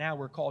me, right now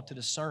we're called to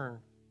discern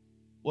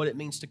what it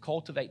means to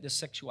cultivate this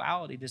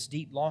sexuality, this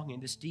deep longing,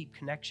 this deep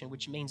connection,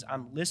 which means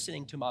I'm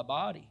listening to my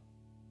body,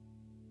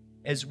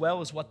 as well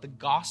as what the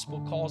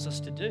gospel calls us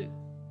to do.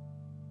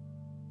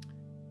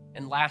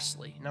 And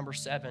lastly, number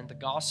 7, the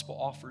gospel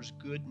offers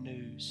good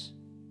news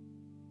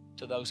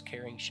to those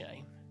carrying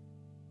shame.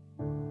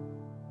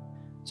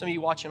 Some of you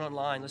watching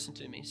online, listen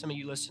to me. Some of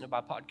you listening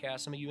by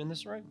podcast, some of you in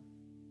this room.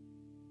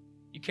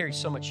 You carry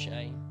so much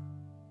shame.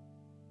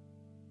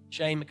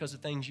 Shame because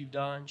of things you've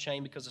done,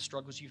 shame because of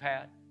struggles you've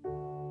had,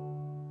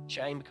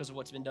 shame because of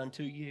what's been done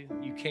to you.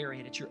 You carry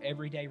it. It's your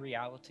everyday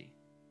reality.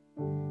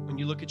 When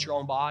you look at your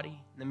own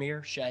body in the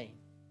mirror, shame.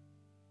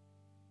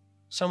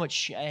 So much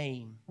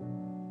shame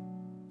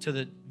to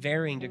the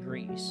varying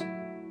degrees.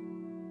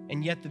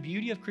 And yet the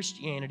beauty of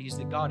Christianity is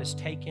that God has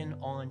taken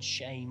on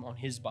shame on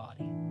His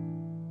body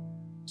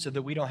so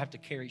that we don't have to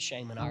carry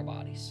shame in our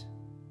bodies.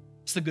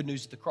 It's the good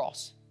news of the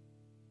cross.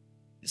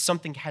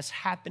 Something has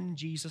happened in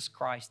Jesus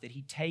Christ that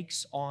He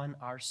takes on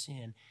our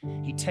sin.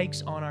 He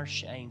takes on our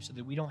shame so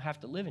that we don't have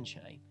to live in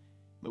shame.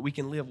 But we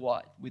can live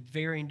what? With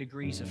varying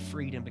degrees of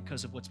freedom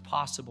because of what's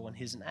possible in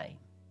His name.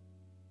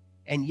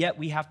 And yet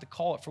we have to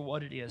call it for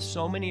what it is.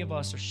 So many of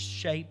us are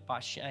shaped by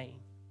shame.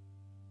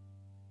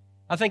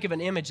 I think of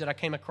an image that I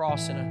came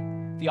across in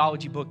a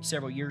theology book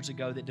several years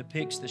ago that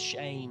depicts the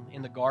shame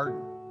in the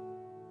garden.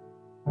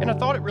 And I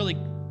thought it really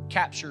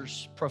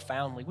captures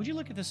profoundly. Would you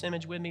look at this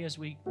image with me as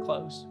we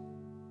close?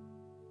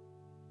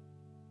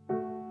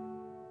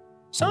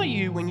 Some of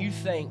you, when you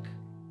think,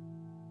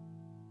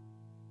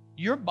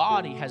 your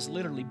body has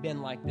literally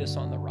been like this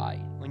on the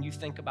right. When you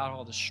think about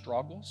all the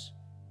struggles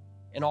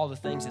and all the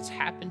things that's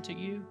happened to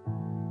you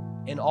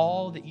and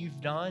all that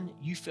you've done,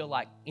 you feel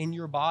like in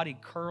your body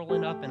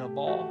curling up in a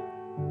ball,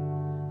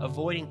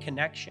 avoiding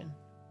connection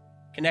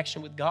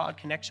with God,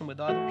 connection with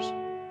others.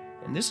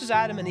 And this is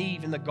Adam and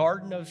Eve in the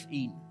Garden of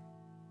Eden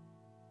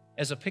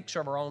as a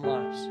picture of our own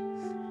lives.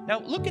 Now,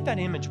 look at that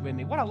image with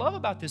me. What I love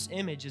about this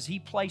image is He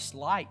placed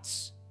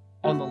lights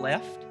on the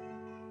left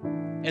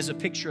as a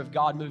picture of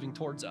God moving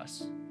towards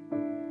us.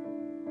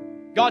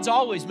 God's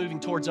always moving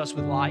towards us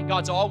with light.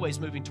 God's always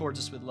moving towards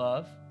us with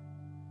love.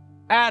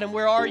 Adam,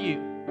 where are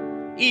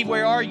you? Eve,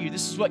 where are you?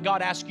 This is what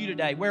God asked you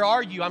today. Where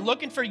are you? I'm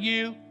looking for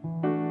you.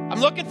 I'm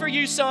looking for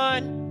you,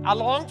 son. I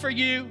long for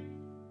you.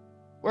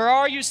 Where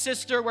are you,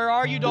 sister? Where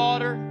are you,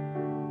 daughter?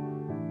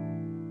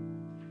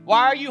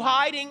 Why are you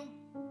hiding?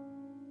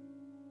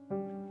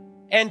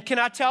 And can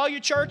I tell you,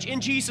 church,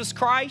 in Jesus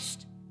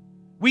Christ,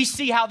 we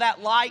see how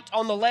that light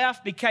on the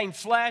left became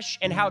flesh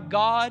and how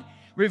God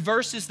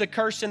reverses the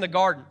curse in the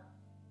garden.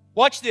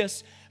 Watch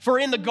this. For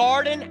in the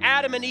garden,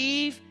 Adam and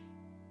Eve,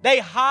 they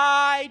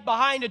hide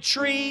behind a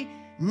tree,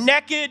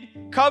 naked,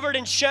 covered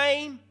in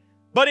shame.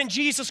 But in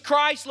Jesus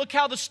Christ, look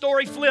how the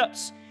story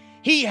flips.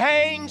 He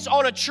hangs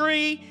on a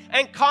tree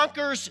and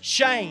conquers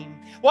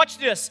shame. Watch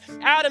this.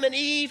 Adam and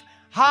Eve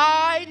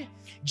hide.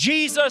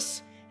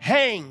 Jesus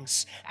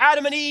hangs.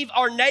 Adam and Eve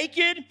are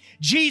naked.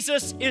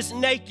 Jesus is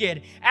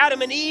naked.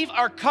 Adam and Eve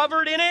are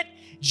covered in it.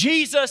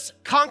 Jesus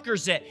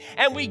conquers it.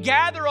 And we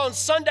gather on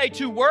Sunday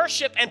to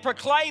worship and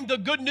proclaim the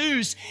good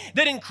news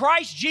that in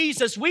Christ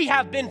Jesus we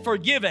have been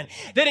forgiven,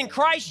 that in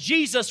Christ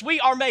Jesus we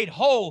are made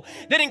whole,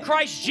 that in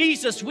Christ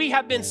Jesus we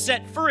have been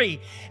set free.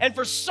 And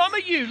for some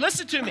of you,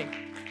 listen to me,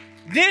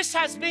 this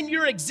has been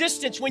your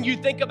existence when you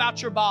think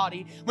about your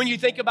body, when you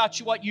think about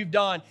what you've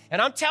done.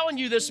 And I'm telling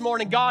you this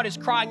morning, God is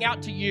crying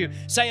out to you,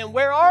 saying,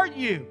 where are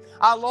you?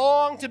 I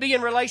long to be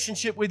in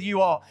relationship with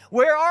you all.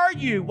 Where are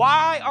you?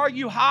 Why are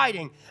you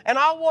hiding? And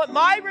I want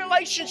my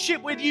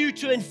relationship with you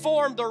to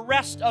inform the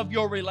rest of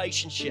your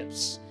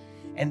relationships.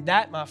 And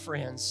that, my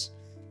friends,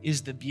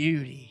 is the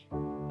beauty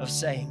of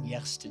saying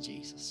yes to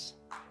Jesus.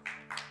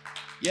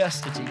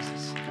 Yes to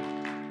Jesus.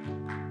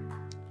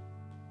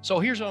 So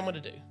here's what I'm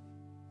going to do.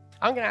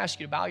 I'm going to ask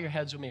you to bow your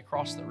heads with me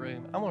across the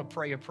room. I want to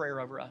pray a prayer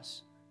over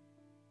us.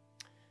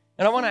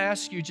 And I want to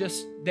ask you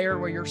just there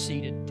where you're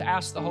seated to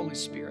ask the Holy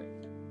Spirit,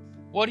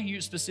 what are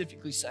you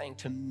specifically saying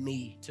to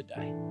me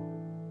today?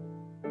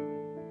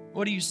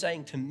 What are you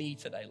saying to me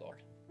today,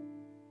 Lord?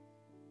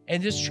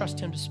 And just trust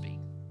Him to speak.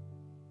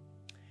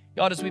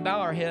 God, as we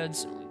bow our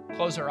heads,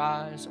 close our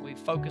eyes and we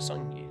focus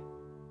on you,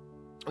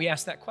 we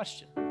ask that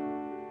question.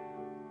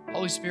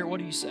 Holy Spirit, what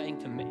are you saying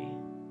to me?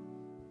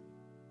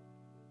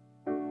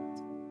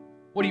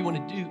 What do you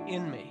want to do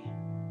in me?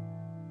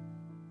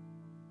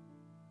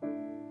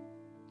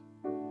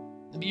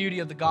 The beauty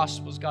of the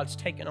gospel is God's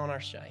taken on our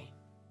shame.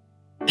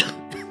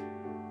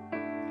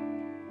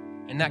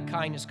 And that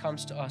kindness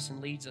comes to us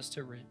and leads us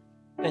to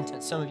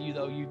repentance. Some of you,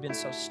 though, you've been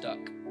so stuck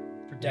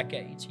for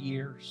decades,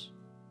 years.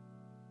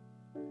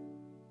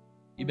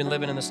 You've been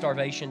living in the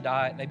starvation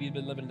diet. Maybe you've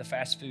been living in the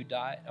fast food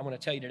diet. I want to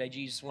tell you today,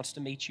 Jesus wants to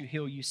meet you,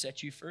 heal you,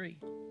 set you free.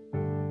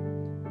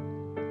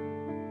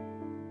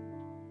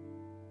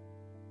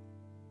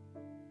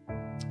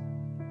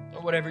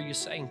 Or whatever you're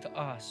saying to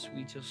us,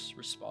 we just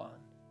respond.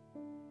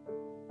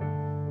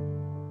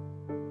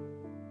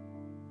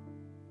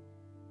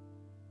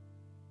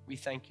 We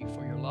thank you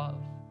for your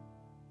love.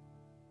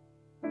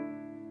 In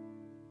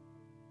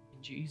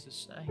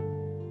Jesus'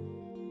 name.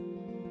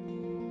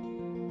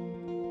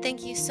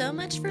 Thank you so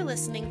much for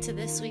listening to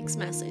this week's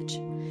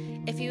message.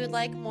 If you would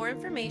like more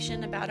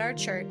information about our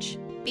church,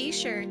 be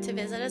sure to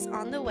visit us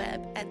on the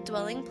web at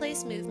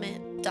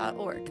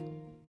dwellingplacemovement.org.